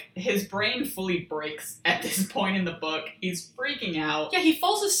 like, his brain fully breaks at this point in the book. He's freaking out. Yeah, he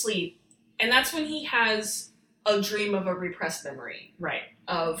falls asleep, and that's when he has a dream of a repressed memory. Right.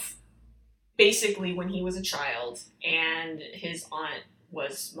 Of basically when he was a child and his aunt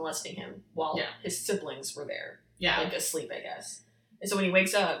was molesting him while his siblings were there. Yeah. Like asleep, I guess. And so when he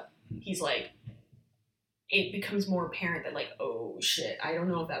wakes up, he's like, it becomes more apparent that, like, oh shit, I don't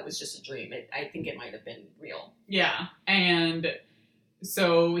know if that was just a dream. I think it might have been real. Yeah. And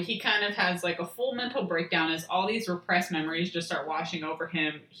so he kind of has like a full mental breakdown as all these repressed memories just start washing over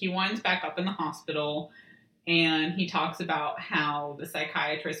him. He winds back up in the hospital. And he talks about how the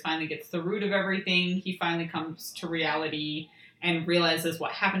psychiatrist finally gets to the root of everything. He finally comes to reality and realizes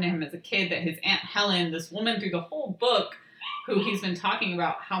what happened to him as a kid, that his Aunt Helen, this woman through the whole book, who he's been talking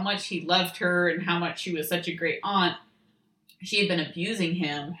about how much he loved her and how much she was such a great aunt, she had been abusing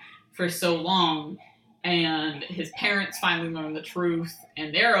him for so long. And his parents finally learn the truth,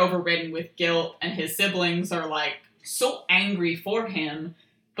 and they're overridden with guilt, and his siblings are like so angry for him,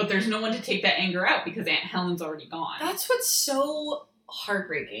 but there's no one to take that anger out because Aunt Helen's already gone. That's what's so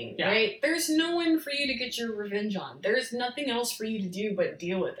heartbreaking, right? There's no one for you to get your revenge on. There's nothing else for you to do but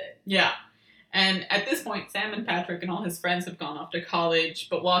deal with it. Yeah. And at this point, Sam and Patrick and all his friends have gone off to college,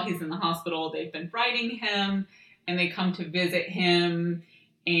 but while he's in the hospital, they've been writing him, and they come to visit him,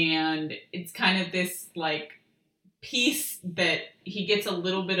 and it's kind of this, like, piece that he gets a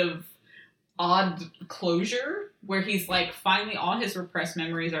little bit of odd closure, where he's like, finally all his repressed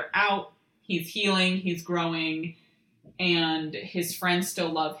memories are out, he's healing, he's growing, and his friends still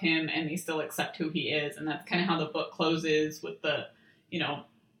love him, and they still accept who he is, and that's kind of how the book closes with the,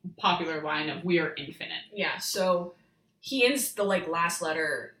 popular line of "We are infinite." Yeah, so he ends the last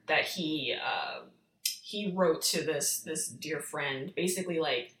letter that he wrote to this dear friend, basically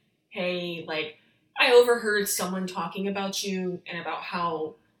like, hey, I overheard someone talking about you and about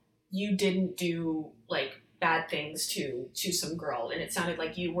how you didn't do bad things to some girl, and it sounded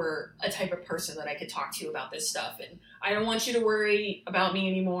like you were a type of person that I could talk to about this stuff, and I don't want you to worry about me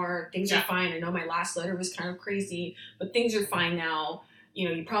anymore. Things are fine. I know my last letter was kind of crazy, but things are fine now.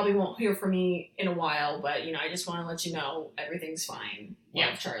 You probably won't hear from me in a while, but, I just want to let you know everything's fine.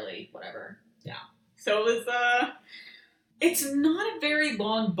 Love, Charlie, whatever. Yeah. So it's not a very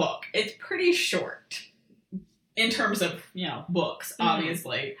long book. It's pretty short in terms of, books,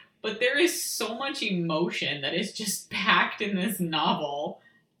 obviously. Mm-hmm. But there is so much emotion that is just packed in this novel.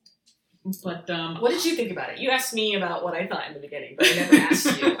 But, what did you think about it? You asked me about what I thought in the beginning, but I never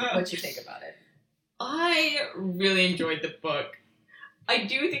asked you what you think about it. I really enjoyed the book. I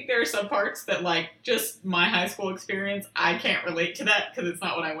do think there are some parts that, just my high school experience, I can't relate to that because it's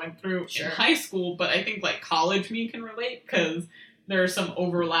not what I went through in high school, but I think, college me can relate because there are some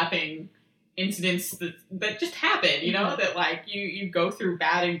overlapping incidents that just happen, mm-hmm. that, you go through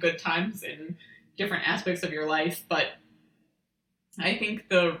bad and good times in different aspects of your life, but I think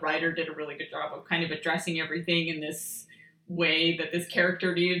the writer did a really good job of kind of addressing everything in this way that this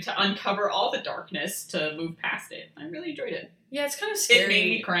character needed to uncover all the darkness to move past it. I really enjoyed it. Yeah, it's kind of scary. It made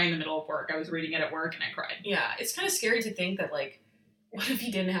me cry in the middle of work. I was reading it at work and I cried. Yeah, it's kind of scary to think that, what if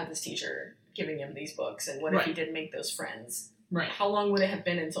he didn't have this teacher giving him these books, and what if he didn't make those friends? Right. How long would it have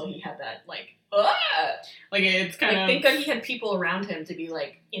been until he had that, it's kind of... think that he had people around him to be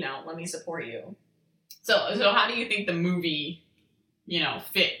let me support you. So how do you think the movie,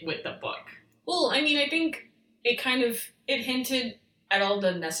 fit with the book? Well, I mean, I think it hinted at all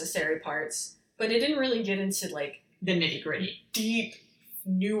the necessary parts, but it didn't really get into, the nitty-gritty. Deep,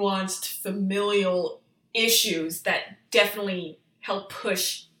 nuanced, familial issues that definitely help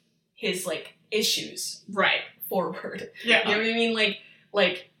push his, issues forward. Yeah. You know what I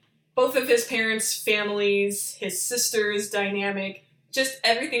mean? Both of his parents' families, his sister's dynamic, just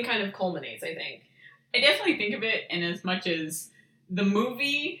everything kind of culminates, I think. I definitely think of it in as much as the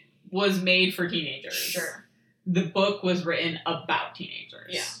movie was made for teenagers. Sure. The book was written about teenagers.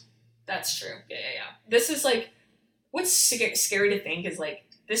 Yeah. That's true. Yeah. This is, what's scary to think is,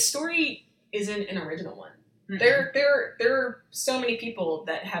 this story isn't an original one. Mm-hmm. There are so many people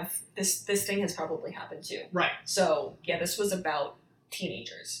that have this thing has probably happened to. Right. So, yeah, this was about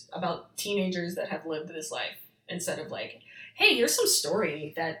teenagers that have lived this life, instead of hey, here's some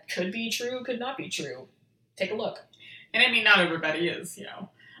story that could be true, could not be true. Take a look. And I mean, not everybody is,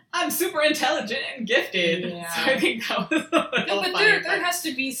 I'm super intelligent and gifted. Yeah. So I think that was but there has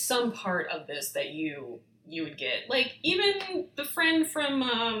to be some part of this that you would get. Even the friend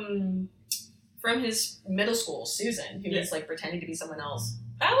from his middle school, Susan, who was pretending to be someone else.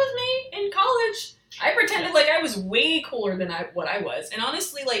 That was me in college. I pretended I was way cooler than what I was. And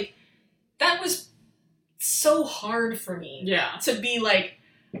honestly, that was so hard for me. Yeah. To be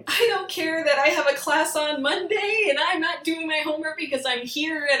I don't care that I have a class on Monday and I'm not doing my homework because I'm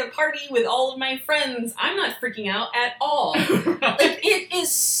here at a party with all of my friends. I'm not freaking out at all.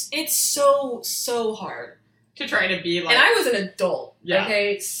 It's so hard. To try to be And I was an adult. Yeah.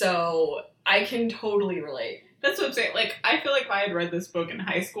 Okay, so I can totally relate. That's what I'm saying. I feel like if I had read this book in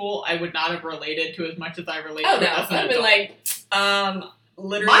high school, I would not have related to as much as I relate to it as an adult. I've been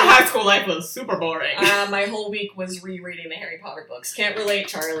literally... My high school life was super boring. My whole week was rereading the Harry Potter books. Can't relate,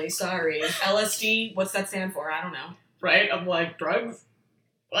 Charlie. Sorry. LSD, what's that stand for? I don't know. Right? Of drugs?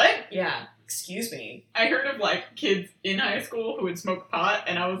 What? Yeah. excuse me. I heard of, like, kids in high school who would smoke pot,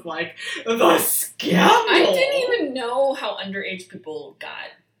 and I was like, the scandal! I didn't even know how underage people got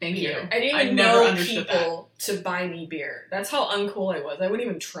Thank beer. you. I didn't even know people to buy me beer. That's how uncool I was. I wouldn't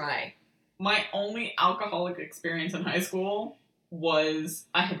even try. My only alcoholic experience in high school was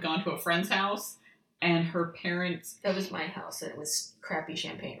I had gone to a friend's house, and her parents... That was my house, and it was crappy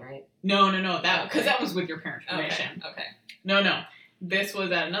champagne, right? No. Because that was with your parents' permission. Okay. No. This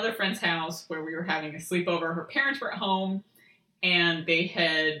was at another friend's house where we were having a sleepover. Her parents were at home, and they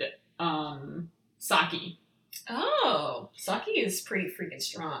had sake. Oh, sake is pretty freaking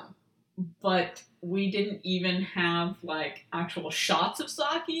strong. But we didn't even have, like, actual shots of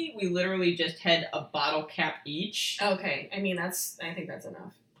sake. We literally just had a bottle cap each. Okay. I mean, I think that's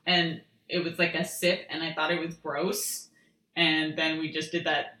enough. And it was like a sip, and I thought it was gross. And then we just did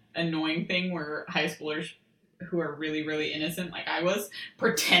that annoying thing where high schoolers who are really, really innocent, like I was,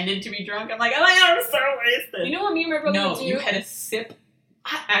 pretended to be drunk. I'm like, oh my god, I'm so wasted. You know what me and my brother would do? No, you had a sip.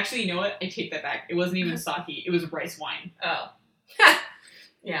 Actually, you know what? I take that back. It wasn't even sake. It was rice wine. Oh.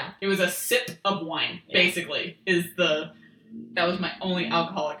 Yeah. It was a sip of wine, basically, that was my only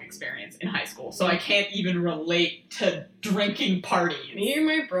alcoholic experience in high school. So I can't even relate to drinking parties. Me and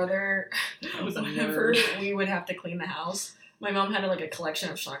my brother, I was a whenever nerd. we would have to clean the house, my mom had like a collection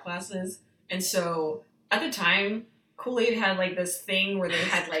of shot glasses. And so at the time, Kool-Aid had like this thing where they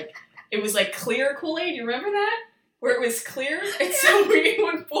had like, it was like clear Kool-Aid. You remember that? Where it was clear? And so we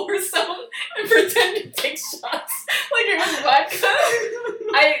would pour some and pretend to take shots like it was vodka.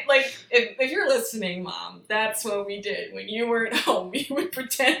 If you're listening, Mom, that's what we did. When you weren't home, we would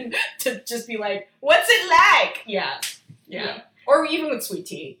pretend to just be like, what's it like? Yeah. Or even with sweet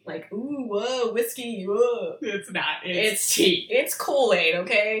tea. Like, ooh, whoa, whiskey, whoa. It's not. It's tea. It's Kool-Aid,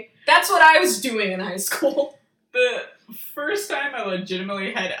 okay? That's what I was doing in high school. The first time I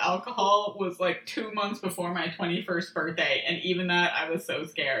legitimately had alcohol was like 2 months before my 21st birthday, and even that, I was so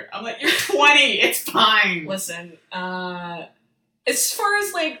scared. I'm like, you're 20, it's fine. Listen, as far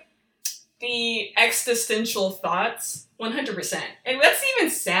as like the existential thoughts, 100%. And that's even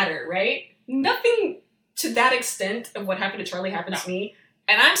sadder, right? Nothing to that extent of what happened to Charlie happened to me.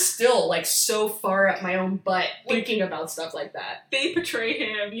 And I'm still, like, so far up my own butt thinking about stuff like that. They portray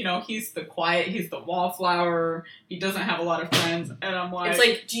him, he's the quiet, he's the wallflower, he doesn't have a lot of friends, and I'm like... It's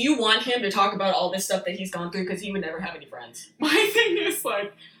like, do you want him to talk about all this stuff that he's gone through? Because he would never have any friends. My thing is,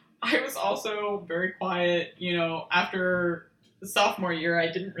 like, I was also very quiet, after the sophomore year,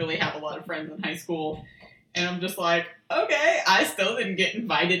 I didn't really have a lot of friends in high school, and I'm just like, okay, I still didn't get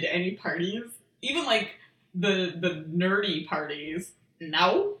invited to any parties. Even, like, the nerdy parties...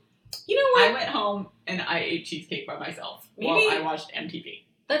 No. You know what? I went home and I ate cheesecake by myself while I watched MTV.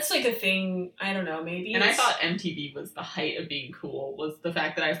 That's like a thing, I don't know, maybe. And I thought MTV was the height of being cool, was the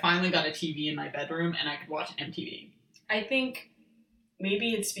fact that I finally got a TV in my bedroom and I could watch MTV. I think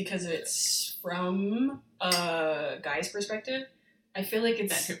maybe it's because it's from a guy's perspective. I feel like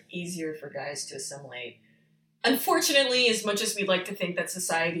it's easier for guys to assimilate. Unfortunately, as much as we'd like to think that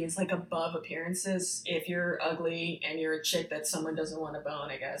society is, like, above appearances, if you're ugly and you're a chick that someone doesn't want to bone,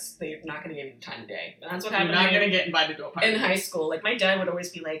 I guess, they're not going to give you the time of day. And that's what happened. You're not going to get invited to a party. In high school. Like, my dad would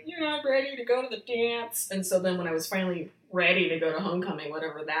always be like, you're not ready to go to the dance. And so then when I was finally ready to go to homecoming,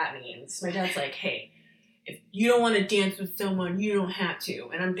 whatever that means, my dad's like, hey, if you don't want to dance with someone, you don't have to.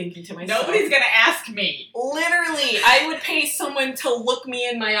 And I'm thinking to myself... Nobody's going to ask me. Literally, I would pay someone to look me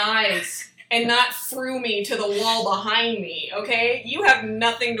in my eyes... and not through me to the wall behind me, okay? You have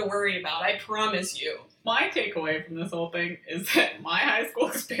nothing to worry about, I promise you. My takeaway from this whole thing is that my high school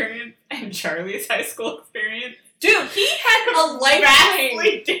experience and Charlie's high school experience... Dude, he had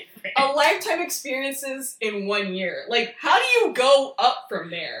a lifetime experiences in 1 year. Like, how do you go up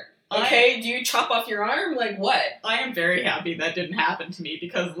from there? Okay, do you chop off your arm? Like, what? I am very happy that didn't happen to me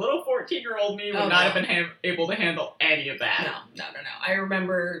because little 14-year-old me would not have been able to handle any of that. No. I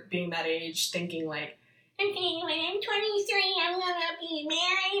remember being that age thinking, like, okay, when I'm 23, I'm gonna be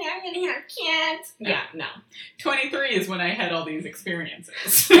married, I'm gonna have kids. Yeah, no. 23 is when I had all these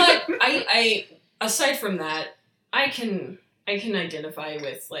experiences. But I aside from that, I can identify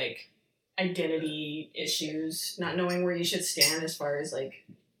with, like, identity issues, not knowing where you should stand as far as, like,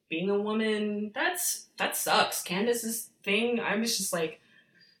 being a woman. That sucks. Candace's thing, I was just like,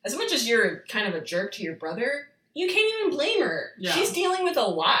 as much as you're kind of a jerk to your brother, you can't even blame her. Yeah. She's dealing with a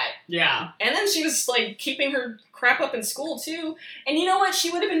lot. Yeah. And then she was, like, keeping her crap up in school, too. And you know what? She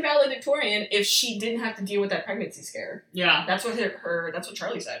would have been valedictorian if she didn't have to deal with that pregnancy scare. Yeah. That's what that's what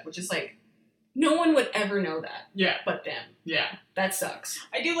Charlie said, which is, like, no one would ever know that. Yeah. But them. Yeah. That sucks.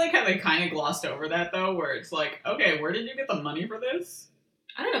 I do like how they kind of glossed over that, though, where it's like, okay, where did you get the money for this?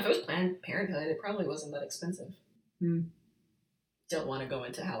 I don't know if it was Planned Parenthood. It probably wasn't that expensive. Don't want to go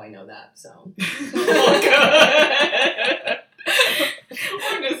into how I know that, so.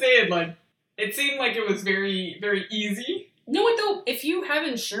 I'm just saying, like, it seemed like it was very, very easy. No, though, if you have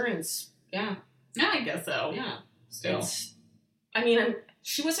insurance, yeah. I guess so. Yeah. Still.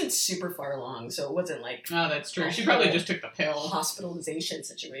 She wasn't super far along, so it wasn't like... Oh, that's true. She probably just took the pill. Hospitalization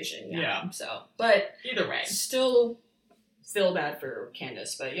situation. Yeah. So, but... Either way. Still feel bad for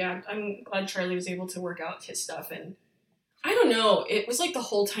Candace, but yeah, I'm glad Charlie was able to work out his stuff, and I don't know, it was like the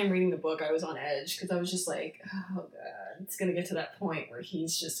whole time reading the book I was on edge, because I was just like, oh god, it's gonna get to that point where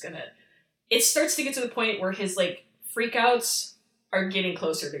he's just gonna... It starts to get to the point where his, like, freakouts are getting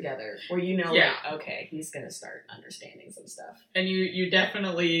closer together, where you know, like, okay, he's gonna start understanding some stuff. And you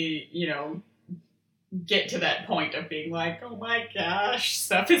definitely, you know, get to that point of being like, oh my gosh,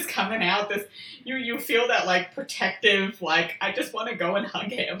 stuff is coming out. This, you feel that, like, protective, like, I just want to go and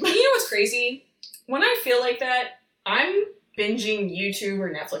hug him. You know what's crazy? When I feel like that, I'm binging YouTube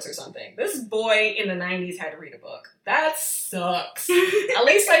or Netflix or something. This boy in the 90s had to read a book. That sucks. At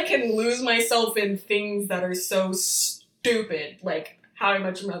least I can lose myself in things that are so stupid, like How I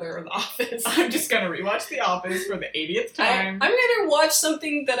Met Your Mother or The Office. I'm just gonna rewatch The Office for the 80th time. I'm gonna watch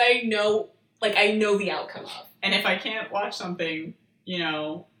something that I know the outcome of. And if I can't watch something, you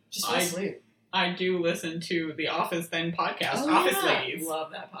know, just fall asleep. I do listen to the Office Then podcast, Office Ladies.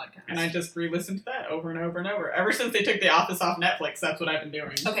 Love that podcast. And I just re-listen to that over and over and over. Ever since they took The Office off Netflix, that's what I've been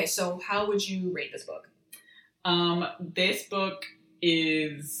doing. Okay, so how would you rate this book? This book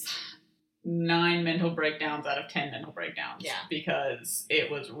is 9 mental breakdowns out of 10 mental breakdowns. Yeah. Because it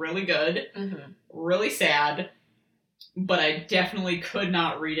was really good, really sad, but I definitely could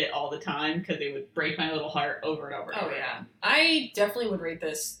not read it all the time because it would break my little heart over and over and over. Oh, yeah. I definitely would rate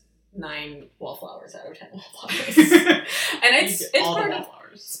this 9 wallflowers out of 10 wallflowers. And it's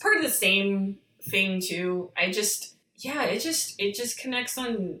part of the same thing too. It just connects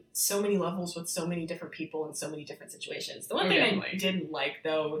on so many levels with so many different people in so many different situations. The one thing I didn't like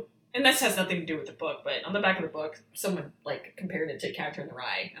though, and this has nothing to do with the book, but on the back of the book, someone like compared it to Catcher in the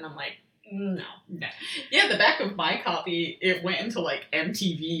Rye, and I'm like, no. Yeah, the back of my copy, it went into like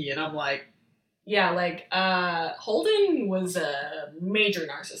MTV, and I'm like, yeah, like, Holden was a major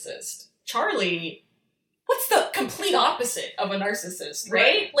narcissist. Charlie, what's the complete opposite of a narcissist,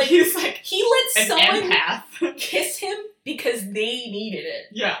 right? Like, he's like, he let someone empath. kiss him because they needed it.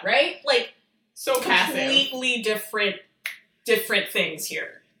 Yeah. Right? Like, so completely different things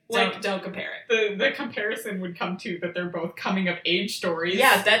here. Like, don't compare it. The comparison would come to that they're both coming of age stories.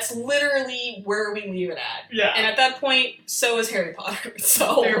 Yeah, that's literally where we leave it at. Yeah. And at that point, so is Harry Potter.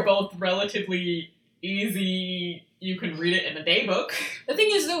 So they're both relatively easy. You can read it in a day book. The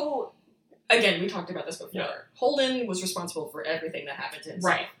thing is, though, again, we talked about this before. Yeah. Holden was responsible for everything that happened to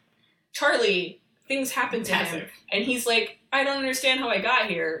himself. Right. Charlie, things happened to him. And he's like, I don't understand how I got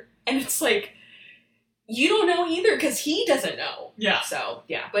here. And it's like, you don't know either because he doesn't know. Yeah. So,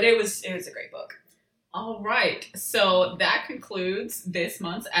 yeah. But it was a great book. All right. So that concludes this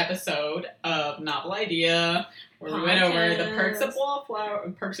month's episode of Novel Idea, where we went over the perks of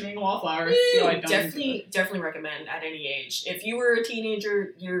being a wallflower. Definitely recommend at any age. If you were a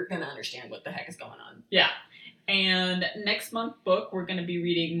teenager, you're going to understand what the heck is going on. Yeah. And next month's book, we're going to be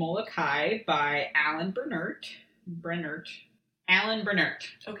reading Molokai by Alan Brennert. Alan Brennert.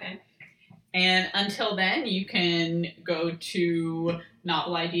 Okay. And until then, you can go to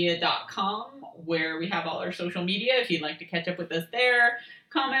novelidea.com, where we have all our social media if you'd like to catch up with us there.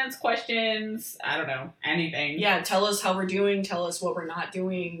 Comments, questions, I don't know, anything. Yeah, tell us how we're doing, tell us what we're not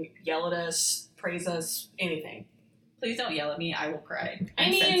doing, yell at us, praise us, anything. Please don't yell at me, I will cry.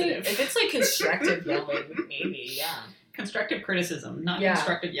 I'm sensitive. If it's like constructive yelling, maybe, yeah. Constructive criticism, not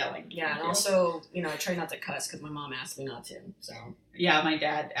constructive yelling. Yeah, and also, I try not to cuss because my mom asked me not to, so. Yeah, my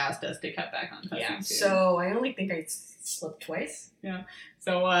dad asked us to cut back on cussing too. So I only think I slipped twice. Yeah.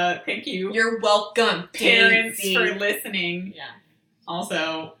 So thank you. You're welcome, parents, for listening. Yeah.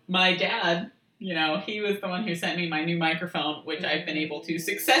 Also, my dad, he was the one who sent me my new microphone, which I've been able to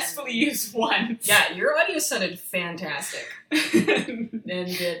successfully use once. Yeah, your audio sounded fantastic. And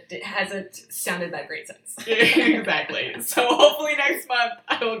it hasn't sounded that great since. Exactly. So hopefully next month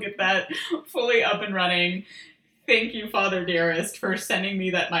I will get that fully up and running. Thank you, Father Dearest, for sending me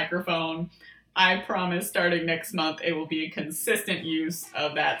that microphone. I promise starting next month it will be a consistent use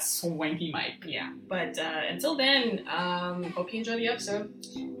of that swanky mic. Yeah, but until then, hope you enjoy the episode.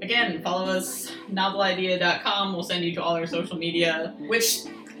 Again, follow us, novelidea.com. We'll send you to all our social media. Which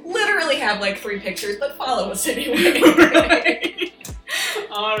literally have like 3 pictures, but follow us anyway.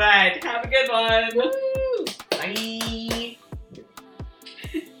 All right, have a good one.